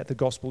care about the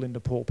gospel in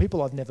Nepal,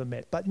 people I've never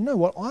met, but you know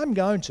what, I'm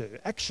going to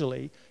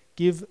actually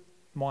give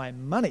my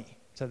money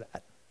to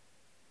that.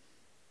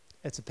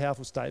 It's a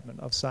powerful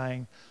statement of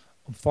saying,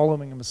 I'm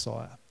following a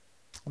Messiah.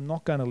 I'm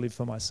not going to live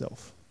for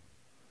myself.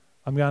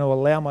 I'm going to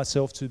allow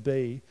myself to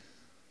be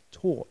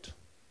taught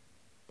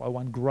by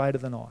one greater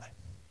than I.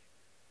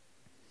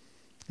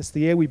 It's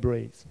the air we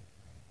breathe.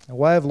 Our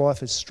way of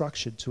life is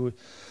structured to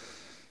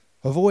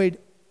avoid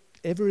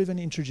ever even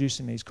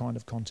introducing these kind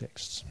of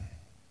contexts.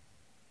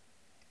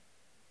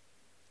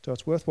 So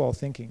it's worthwhile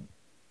thinking,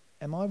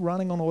 am I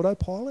running on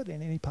autopilot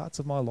in any parts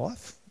of my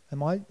life?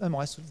 Am I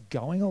sort of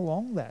going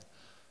along that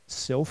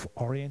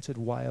self-oriented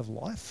way of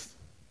life?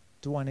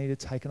 do I need to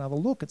take another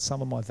look at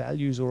some of my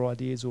values or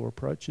ideas or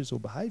approaches or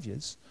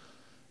behaviours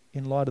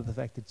in light of the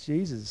fact that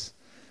Jesus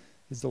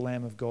is the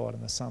Lamb of God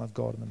and the Son of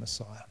God and the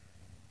Messiah?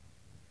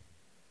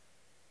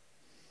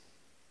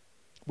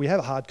 We have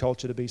a hard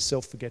culture to be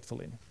self-forgetful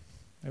in.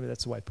 Maybe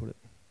that's the way to put it.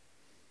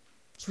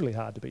 It's really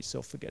hard to be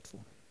self-forgetful.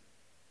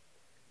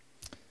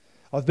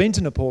 I've been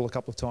to Nepal a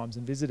couple of times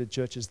and visited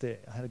churches there.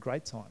 I had a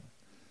great time.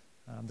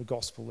 The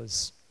gospel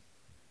is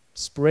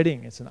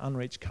spreading. It's an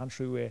unreached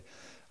country where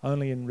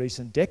only in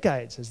recent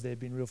decades has there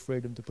been real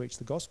freedom to preach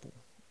the gospel.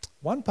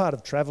 One part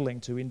of travelling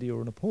to India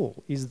or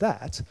Nepal is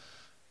that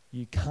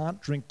you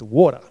can't drink the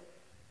water.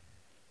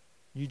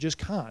 You just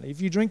can't.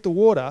 If you drink the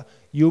water,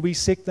 you'll be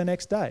sick the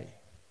next day.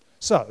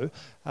 So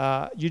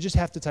you just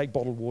have to take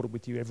bottled water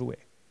with you everywhere.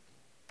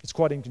 It's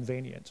quite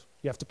inconvenient.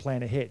 You have to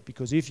plan ahead,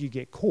 because if you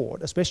get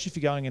caught, especially if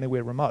you're going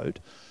anywhere remote,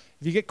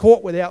 if you get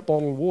caught without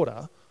bottled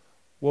water,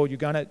 well, and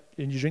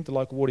you drink the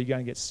local water, you're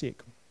going to get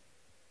sick.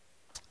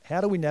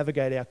 How do we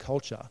navigate our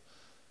culture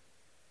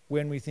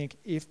when we think,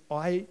 if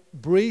I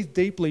breathe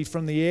deeply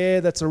from the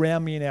air that's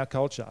around me in our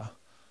culture,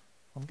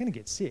 I'm going to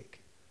get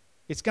sick?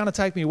 It's going to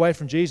take me away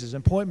from Jesus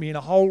and point me in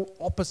a whole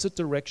opposite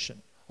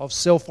direction of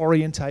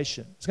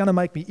self-orientation. It's going to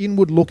make me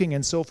inward-looking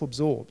and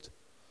self-absorbed.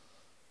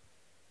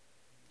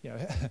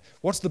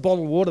 What's the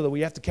bottled water that we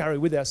have to carry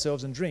with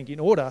ourselves and drink in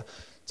order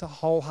to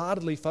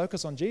wholeheartedly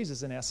focus on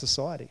Jesus in our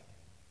society?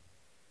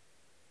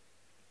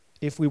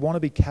 If we want to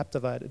be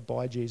captivated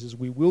by Jesus,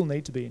 we will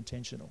need to be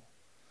intentional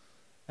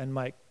and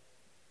make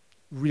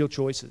real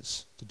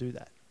choices to do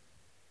that.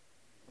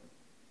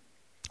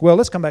 Well,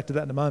 let's come back to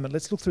that in a moment.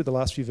 Let's look through the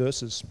last few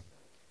verses.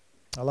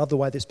 I love the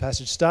way this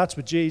passage starts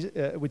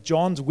with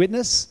John's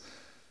witness.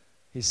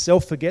 He's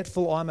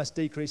self-forgetful. I must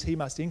decrease, he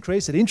must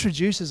increase. It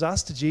introduces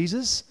us to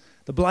Jesus,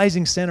 the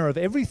blazing centre of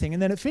everything.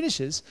 And then it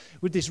finishes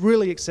with this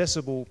really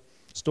accessible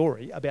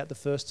story about the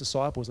first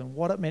disciples and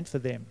what it meant for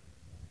them.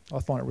 I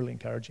find it really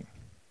encouraging.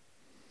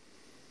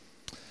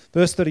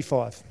 Verse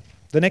 35,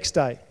 the next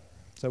day.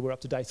 So we're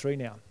up to day 3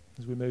 now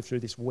as we move through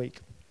this week.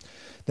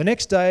 The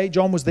next day,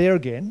 John was there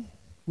again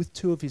with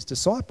 2 of his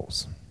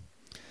disciples.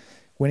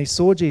 When he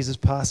saw Jesus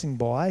passing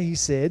by, he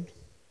said,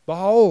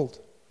 "Behold,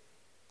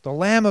 the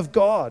Lamb of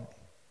God."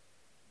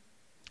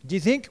 Do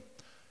you think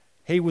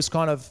he was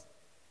kind of,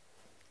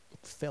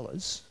 "Look,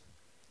 fellas,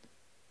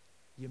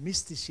 you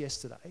missed this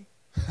yesterday.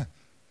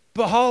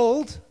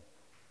 Behold,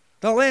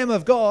 the Lamb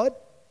of God."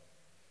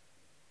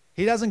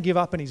 He doesn't give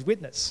up in his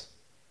witness.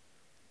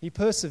 He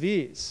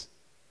perseveres.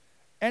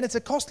 And it's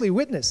a costly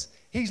witness.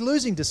 He's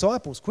losing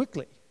disciples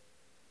quickly.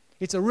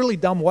 It's a really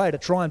dumb way to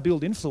try and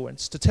build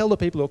influence, to tell the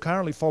people who are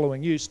currently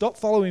following you, stop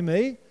following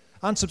me,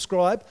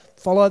 unsubscribe,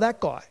 follow that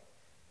guy.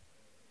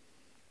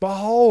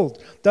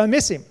 Behold, don't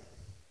miss him.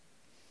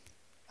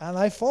 And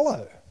they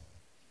follow.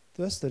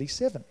 Verse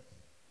 37.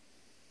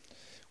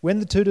 When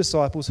the 2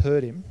 disciples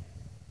heard him,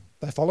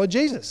 they followed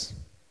Jesus.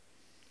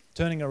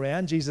 Turning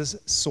around, Jesus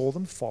saw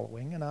them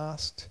following and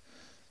asked,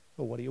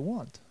 "Well, what do you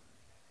want?"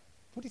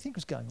 What do you think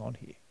was going on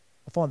here?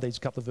 I find these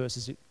couple of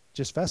verses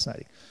just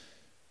fascinating.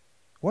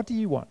 What do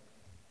you want?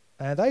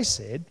 And they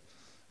said,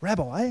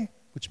 "Rabbi,"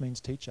 which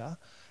means teacher.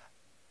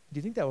 Do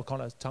you think they were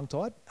kind of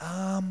tongue-tied?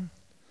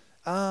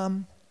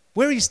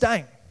 Where are you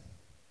staying?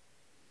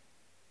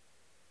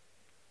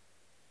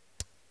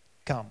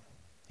 "Come,"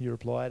 he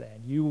replied,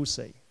 "and you will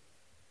see."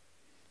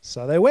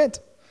 So they went,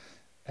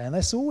 and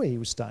they saw where he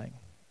was staying,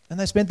 and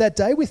they spent that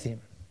day with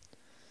him.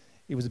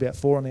 It was about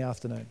 4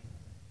 PM.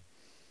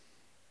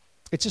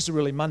 It's just a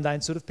really mundane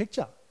sort of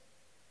picture.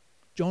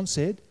 John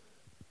said,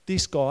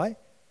 "This guy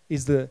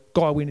is the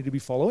guy we need to be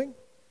following.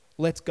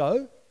 Let's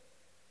go."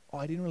 Oh,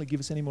 he didn't really give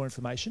us any more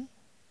information.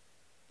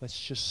 Let's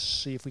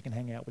just see if we can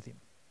hang out with him.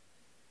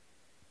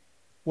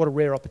 What a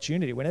rare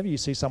opportunity. Whenever you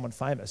see someone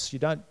famous, you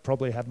don't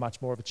probably have much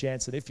more of a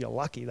chance than if you're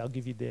lucky, they'll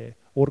give you their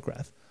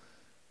autograph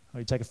or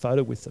you take a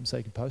photo with them so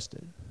you can post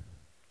it.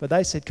 But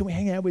they said, "Can we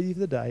hang out with you for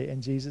the day?"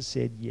 And Jesus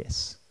said,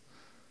 "Yes,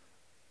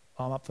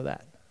 I'm up for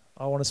that.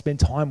 I want to spend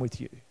time with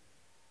you."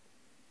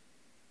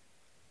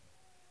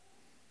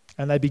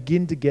 And they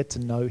begin to get to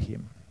know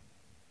him.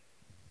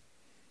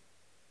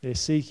 They're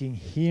seeking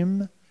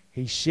him.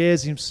 He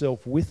shares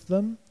himself with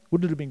them.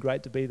 Wouldn't it have been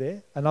great to be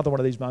there? Another one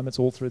of these moments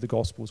all through the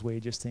Gospels where you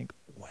just think,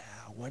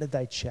 wow, what did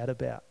they chat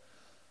about?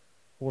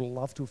 I would have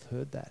loved to have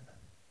heard that.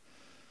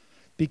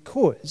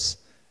 Because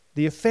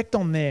the effect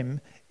on them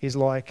is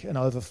like an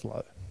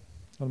overflow.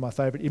 One of my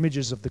favourite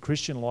images of the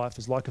Christian life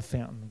is like a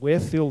fountain. We're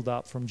filled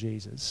up from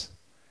Jesus,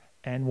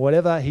 and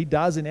whatever he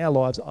does in our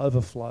lives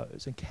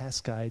overflows and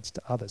cascades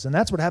to others. And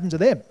that's what happened to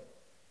them.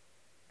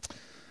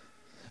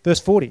 Verse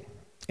 40,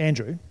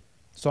 Andrew,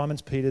 Simon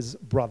Peter's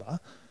brother,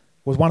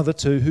 was one of the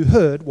 2 who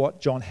heard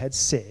what John had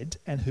said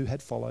and who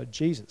had followed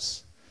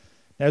Jesus.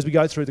 Now, as we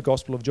go through the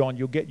Gospel of John,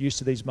 you'll get used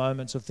to these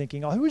moments of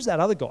thinking, "Oh, who is that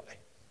other guy?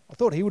 I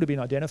thought he would have been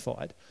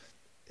identified."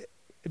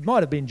 It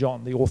might have been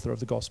John, the author of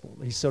the Gospel.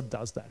 He sort of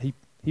does that.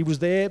 He was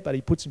there, but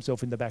he puts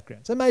himself in the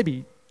background. So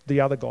maybe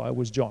the other guy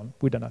was John.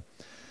 We don't know.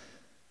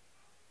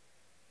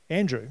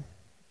 Andrew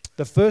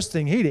The first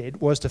thing he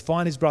did was to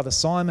find his brother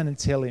Simon and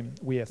tell him,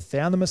 "We have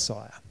found the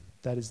Messiah,"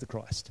 that is the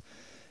Christ.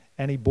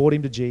 And he brought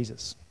him to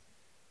Jesus.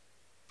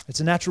 It's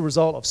a natural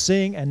result of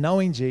seeing and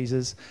knowing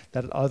Jesus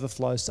that it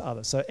overflows to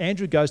others. So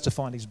Andrew goes to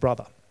find his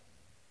brother.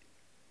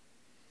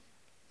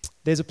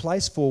 There's a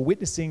place for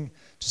witnessing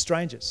to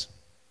strangers.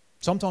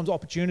 Sometimes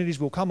opportunities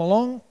will come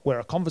along where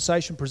a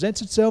conversation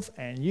presents itself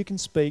and you can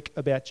speak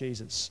about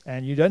Jesus.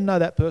 And you don't know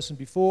that person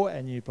before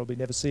and you probably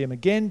never see him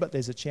again, but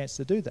there's a chance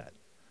to do that.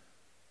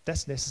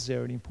 That's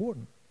necessary and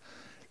important.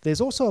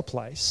 There's also a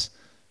place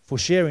for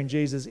sharing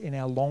Jesus in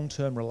our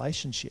long-term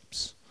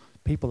relationships.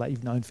 People that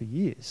you've known for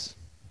years,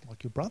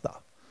 like your brother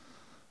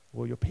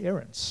or your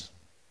parents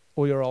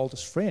or your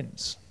oldest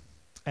friends.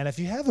 And if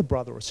you have a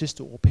brother or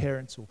sister or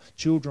parents or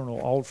children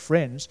or old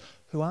friends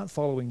who aren't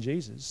following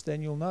Jesus,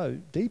 then you'll know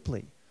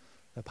deeply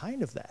the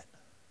pain of that.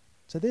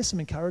 So there's some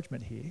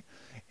encouragement here.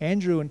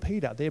 Andrew and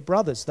Peter, they're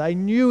brothers. They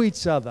knew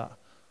each other.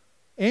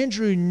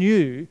 Andrew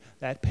knew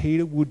that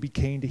Peter would be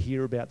keen to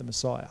hear about the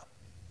Messiah.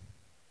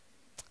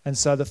 And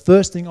so the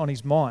first thing on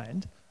his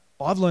mind,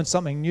 I've learned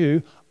something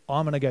new,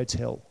 I'm going to go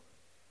tell.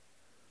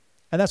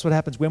 And that's what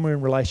happens when we're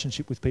in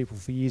relationship with people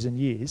for years and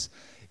years.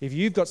 If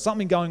you've got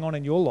something going on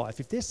in your life,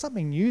 if there's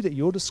something new that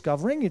you're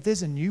discovering, if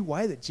there's a new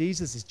way that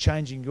Jesus is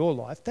changing your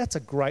life, that's a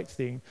great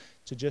thing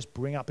to just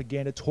bring up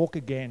again, to talk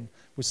again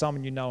with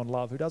someone you know and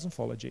love who doesn't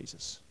follow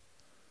Jesus.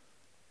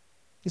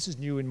 This is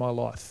new in my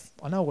life.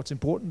 I know what's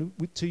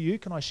important to you.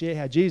 Can I share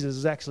how Jesus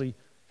is actually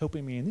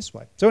helping me in this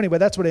way? So anyway,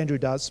 that's what Andrew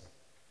does.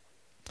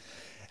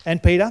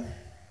 And Peter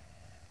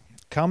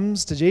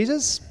comes to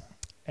Jesus,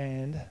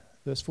 and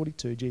verse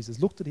 42, Jesus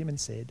looked at him and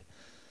said,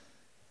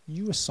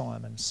 "You are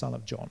Simon, son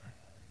of John."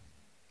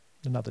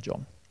 Another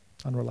John,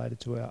 unrelated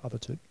to our other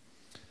two.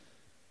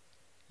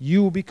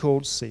 "You will be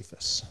called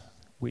Cephas,"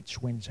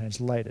 which when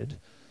translated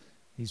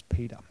is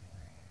Peter.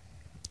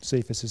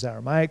 Cephas is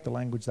Aramaic, the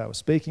language they were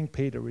speaking.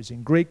 Peter is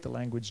in Greek, the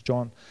language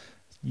John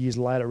years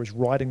later is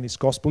writing this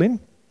gospel in.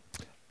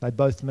 They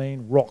both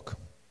mean rock.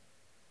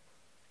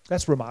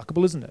 That's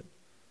remarkable, isn't it?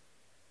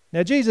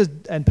 Now, Jesus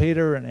and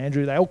Peter and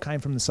Andrew, they all came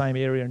from the same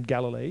area in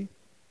Galilee.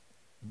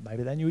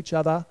 Maybe they knew each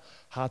other,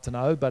 hard to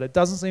know, but it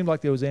doesn't seem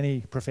like there was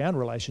any profound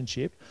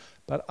relationship.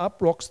 But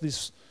up rocks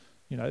this,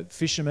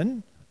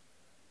 fisherman,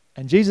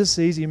 and Jesus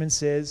sees him and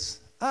says,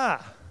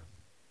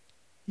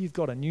 "You've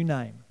got a new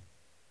name.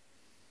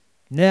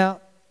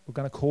 Now we're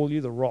going to call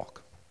you the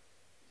Rock."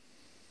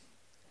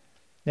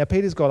 Now,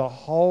 Peter's got a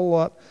whole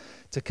lot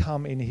to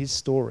come in his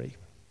story.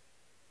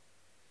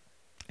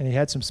 And he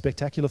had some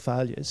spectacular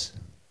failures.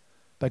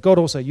 But God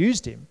also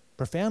used him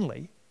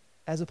profoundly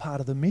as a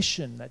part of the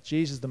mission that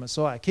Jesus, the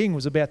Messiah King,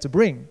 was about to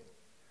bring.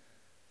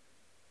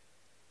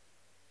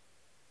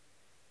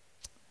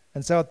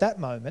 And so at that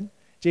moment,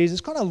 Jesus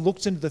kind of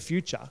looks into the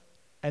future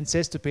and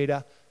says to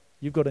Peter,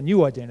 "You've got a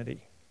new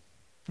identity."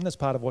 And that's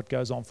part of what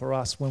goes on for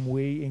us when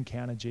we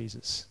encounter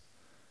Jesus.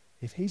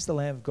 If he's the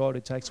Lamb of God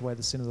who takes away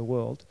the sin of the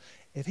world,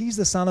 if he's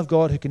the Son of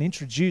God who can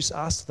introduce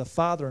us to the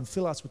Father and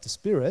fill us with the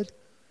Spirit,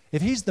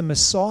 if he's the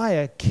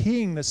Messiah,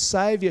 King, the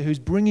Saviour who's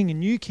bringing a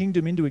new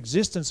kingdom into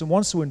existence and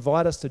wants to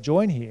invite us to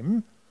join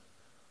him,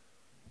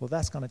 well,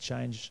 that's going to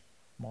change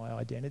my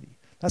identity.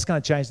 That's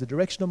going to change the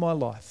direction of my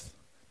life.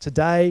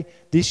 Today,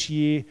 this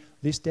year,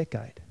 this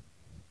decade.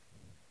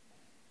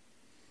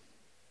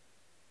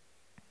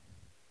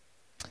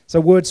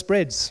 So word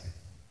spreads.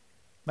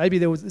 Maybe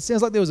it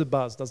sounds like there was a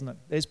buzz, doesn't it?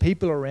 There's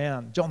people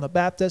around. John the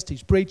Baptist,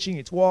 he's preaching,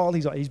 it's wild,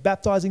 he's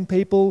baptizing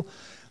people.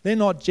 They're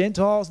not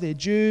Gentiles, they're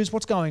Jews.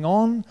 What's going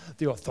on?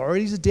 The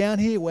authorities are down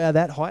here. Wow,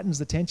 that heightens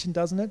the tension,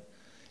 doesn't it?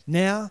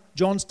 Now,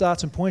 John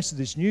starts and points to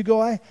this new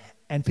guy,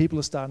 and people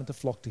are starting to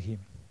flock to him.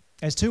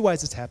 And there's two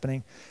ways it's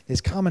happening.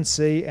 There's come and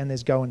see, and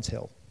there's go and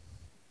tell.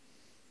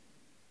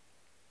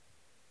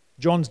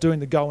 John's doing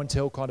the go and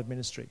tell kind of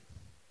ministry.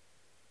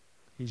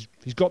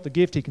 He's got the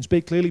gift, he can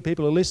speak clearly,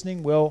 people are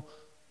listening. Well,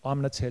 I'm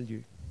going to tell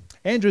you.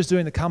 Andrew's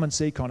doing the come and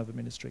see kind of a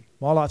ministry.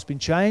 My life's been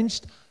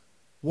changed.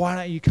 Why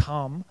don't you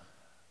come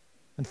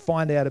and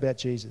find out about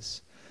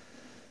Jesus?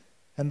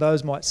 And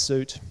those might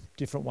suit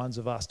different ones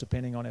of us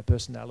depending on our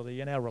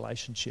personality and our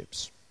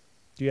relationships.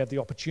 Do you have the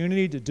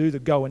opportunity to do the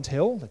go and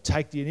tell, to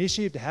take the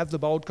initiative, to have the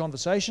bold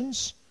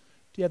conversations?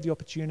 Do you have the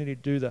opportunity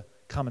to do the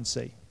come and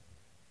see?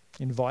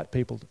 Invite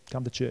people to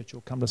come to church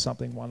or come to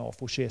something one-off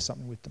or share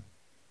something with them.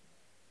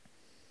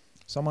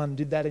 Someone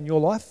did that in your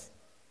life.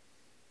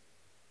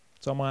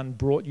 Someone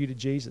brought you to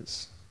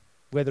Jesus,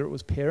 whether it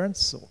was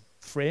parents or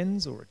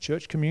friends or a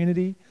church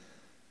community.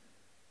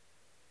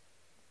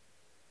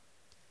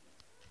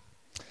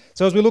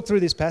 So as we look through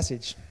this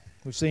passage,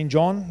 we've seen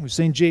John, we've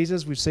seen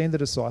Jesus, we've seen the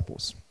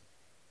disciples.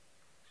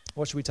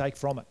 What should we take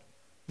from it?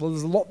 Well,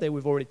 there's a lot there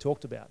we've already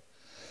talked about.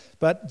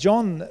 But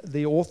John,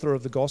 the author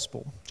of the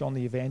gospel, John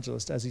the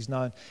evangelist as he's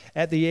known,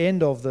 at the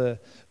end of the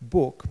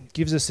book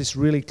gives us this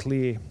really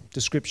clear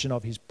description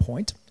of his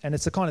point. And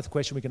it's the kind of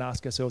question we can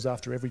ask ourselves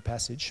after every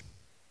passage.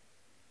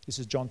 This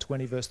is John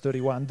 20, verse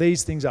 31.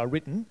 "These things are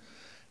written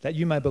that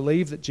you may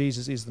believe that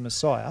Jesus is the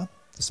Messiah,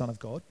 the Son of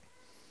God,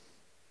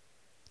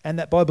 and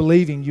that by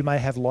believing you may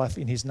have life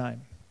in his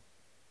name."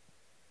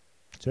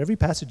 So every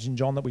passage in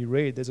John that we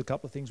read, there's a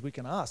couple of things we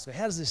can ask. So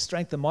how does this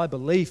strengthen my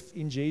belief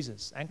in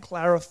Jesus and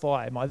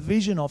clarify my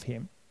vision of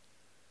him?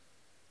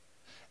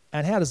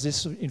 And how does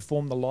this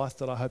inform the life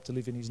that I hope to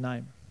live in his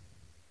name?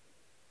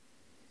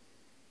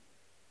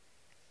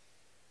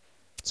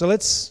 So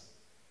let's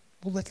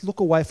look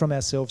away from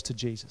ourselves to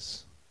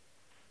Jesus.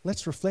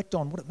 Let's reflect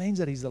on what it means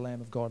that he's the Lamb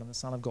of God and the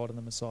Son of God and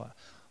the Messiah.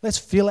 Let's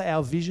fill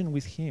our vision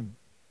with him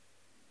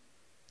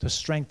to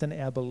strengthen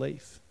our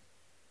belief,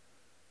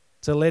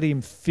 to let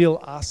him fill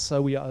us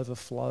so we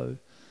overflow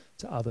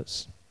to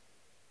others.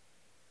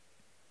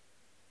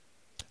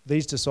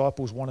 These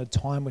disciples wanted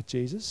time with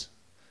Jesus,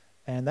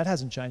 and that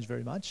hasn't changed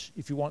very much.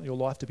 If you want your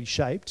life to be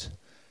shaped,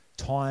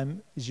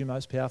 time is your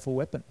most powerful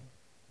weapon.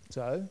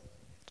 So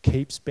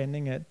keep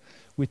spending it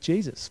with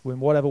Jesus in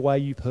whatever way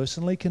you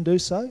personally can do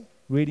so,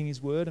 reading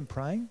his word and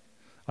praying.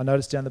 I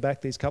noticed down the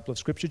back these couple of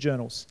scripture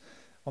journals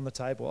on the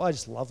table. I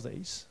just love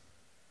these.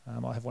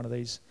 I have one of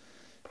these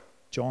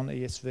John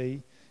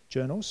ESV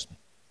journals.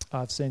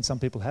 I've seen some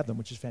people have them,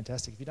 which is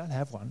fantastic. If you don't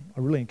have one, I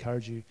really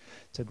encourage you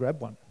to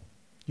grab one.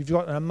 You've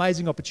got an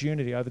amazing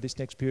opportunity over this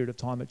next period of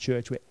time at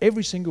church where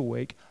every single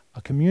week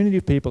a community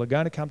of people are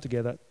going to come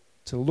together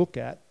to look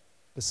at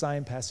the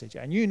same passage.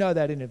 And you know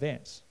that in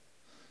advance.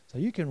 So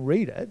you can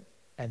read it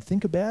and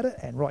think about it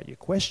and write your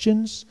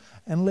questions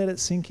and let it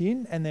sink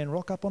in and then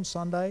rock up on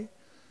Sunday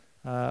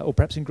or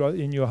perhaps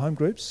in your home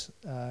groups,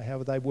 how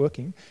are they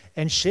working,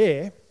 and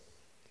share,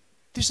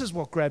 this is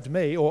what grabbed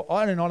me, or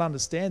I do not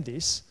understand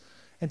this,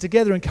 and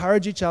together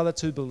encourage each other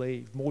to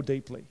believe more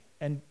deeply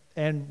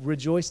and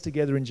rejoice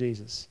together in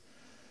Jesus.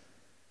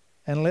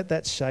 And let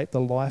that shape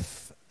the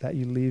life that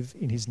you live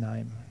in his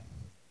name.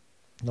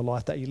 The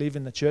life that you live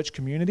in the church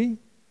community.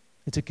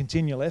 It's a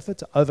continual effort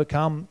to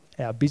overcome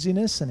our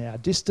busyness and our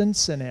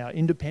distance and our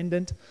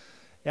independent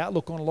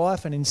outlook on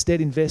life and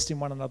instead invest in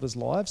one another's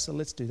lives. So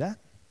let's do that.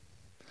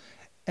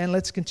 And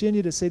let's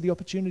continue to see the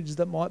opportunities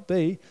that might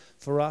be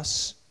for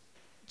us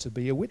to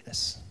be a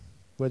witness,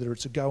 whether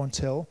it's a go and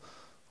tell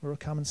or a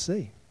come and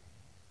see.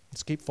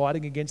 Let's keep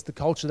fighting against the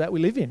culture that we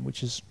live in,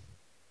 which is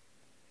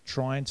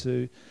trying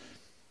to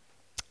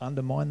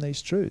undermine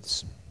these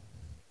truths.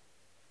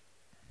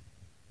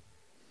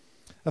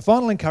 A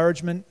final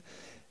encouragement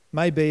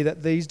may be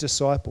that these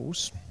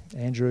disciples,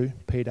 Andrew,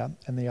 Peter,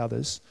 and the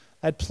others,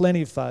 had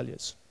plenty of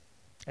failures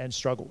and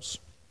struggles,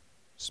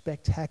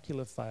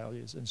 spectacular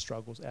failures and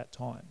struggles at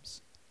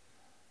times.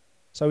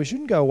 So we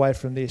shouldn't go away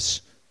from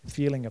this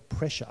feeling of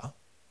pressure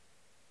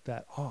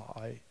that,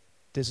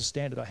 there's a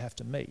standard I have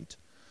to meet.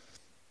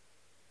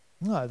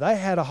 No, they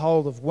had a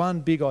hold of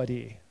one big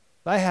idea.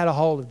 They had a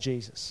hold of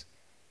Jesus.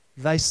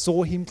 They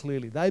saw him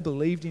clearly. They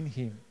believed in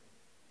him.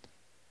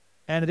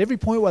 And at every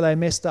point where they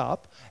messed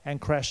up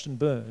and crashed and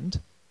burned,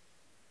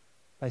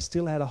 they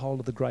still had a hold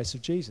of the grace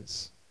of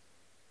Jesus.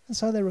 And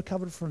so they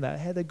recovered from that,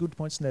 had their good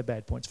points and their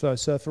bad points.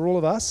 So for all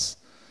of us,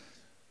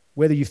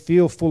 whether you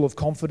feel full of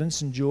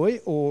confidence and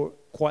joy or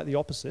quite the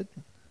opposite,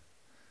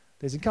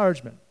 there's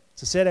encouragement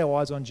to set our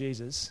eyes on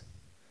Jesus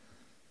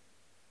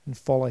and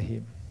follow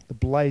him, the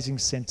blazing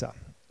centre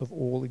of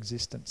all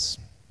existence.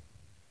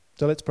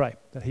 So let's pray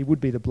that he would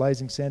be the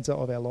blazing centre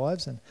of our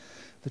lives and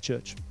the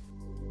church.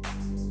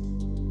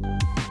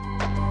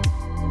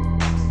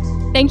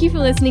 Thank you for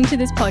listening to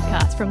this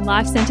podcast from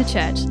Life Centre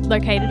Church,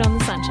 located on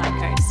the Sunshine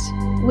Coast.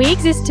 We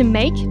exist to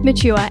make,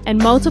 mature, and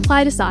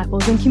multiply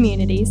disciples and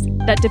communities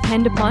that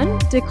depend upon,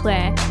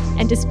 declare,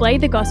 and display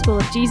the gospel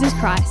of Jesus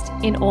Christ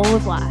in all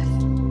of life.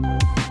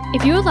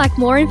 If you would like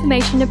more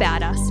information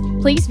about us,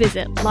 please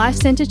visit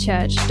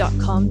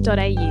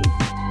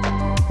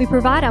lifecentrechurch.com.au. We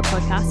provide our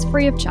podcast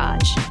free of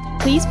charge.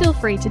 Please feel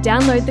free to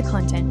download the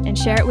content and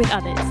share it with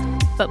others,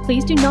 but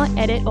please do not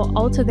edit or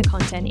alter the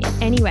content in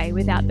any way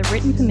without the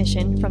written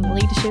permission from the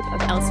leadership of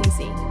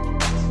LCC.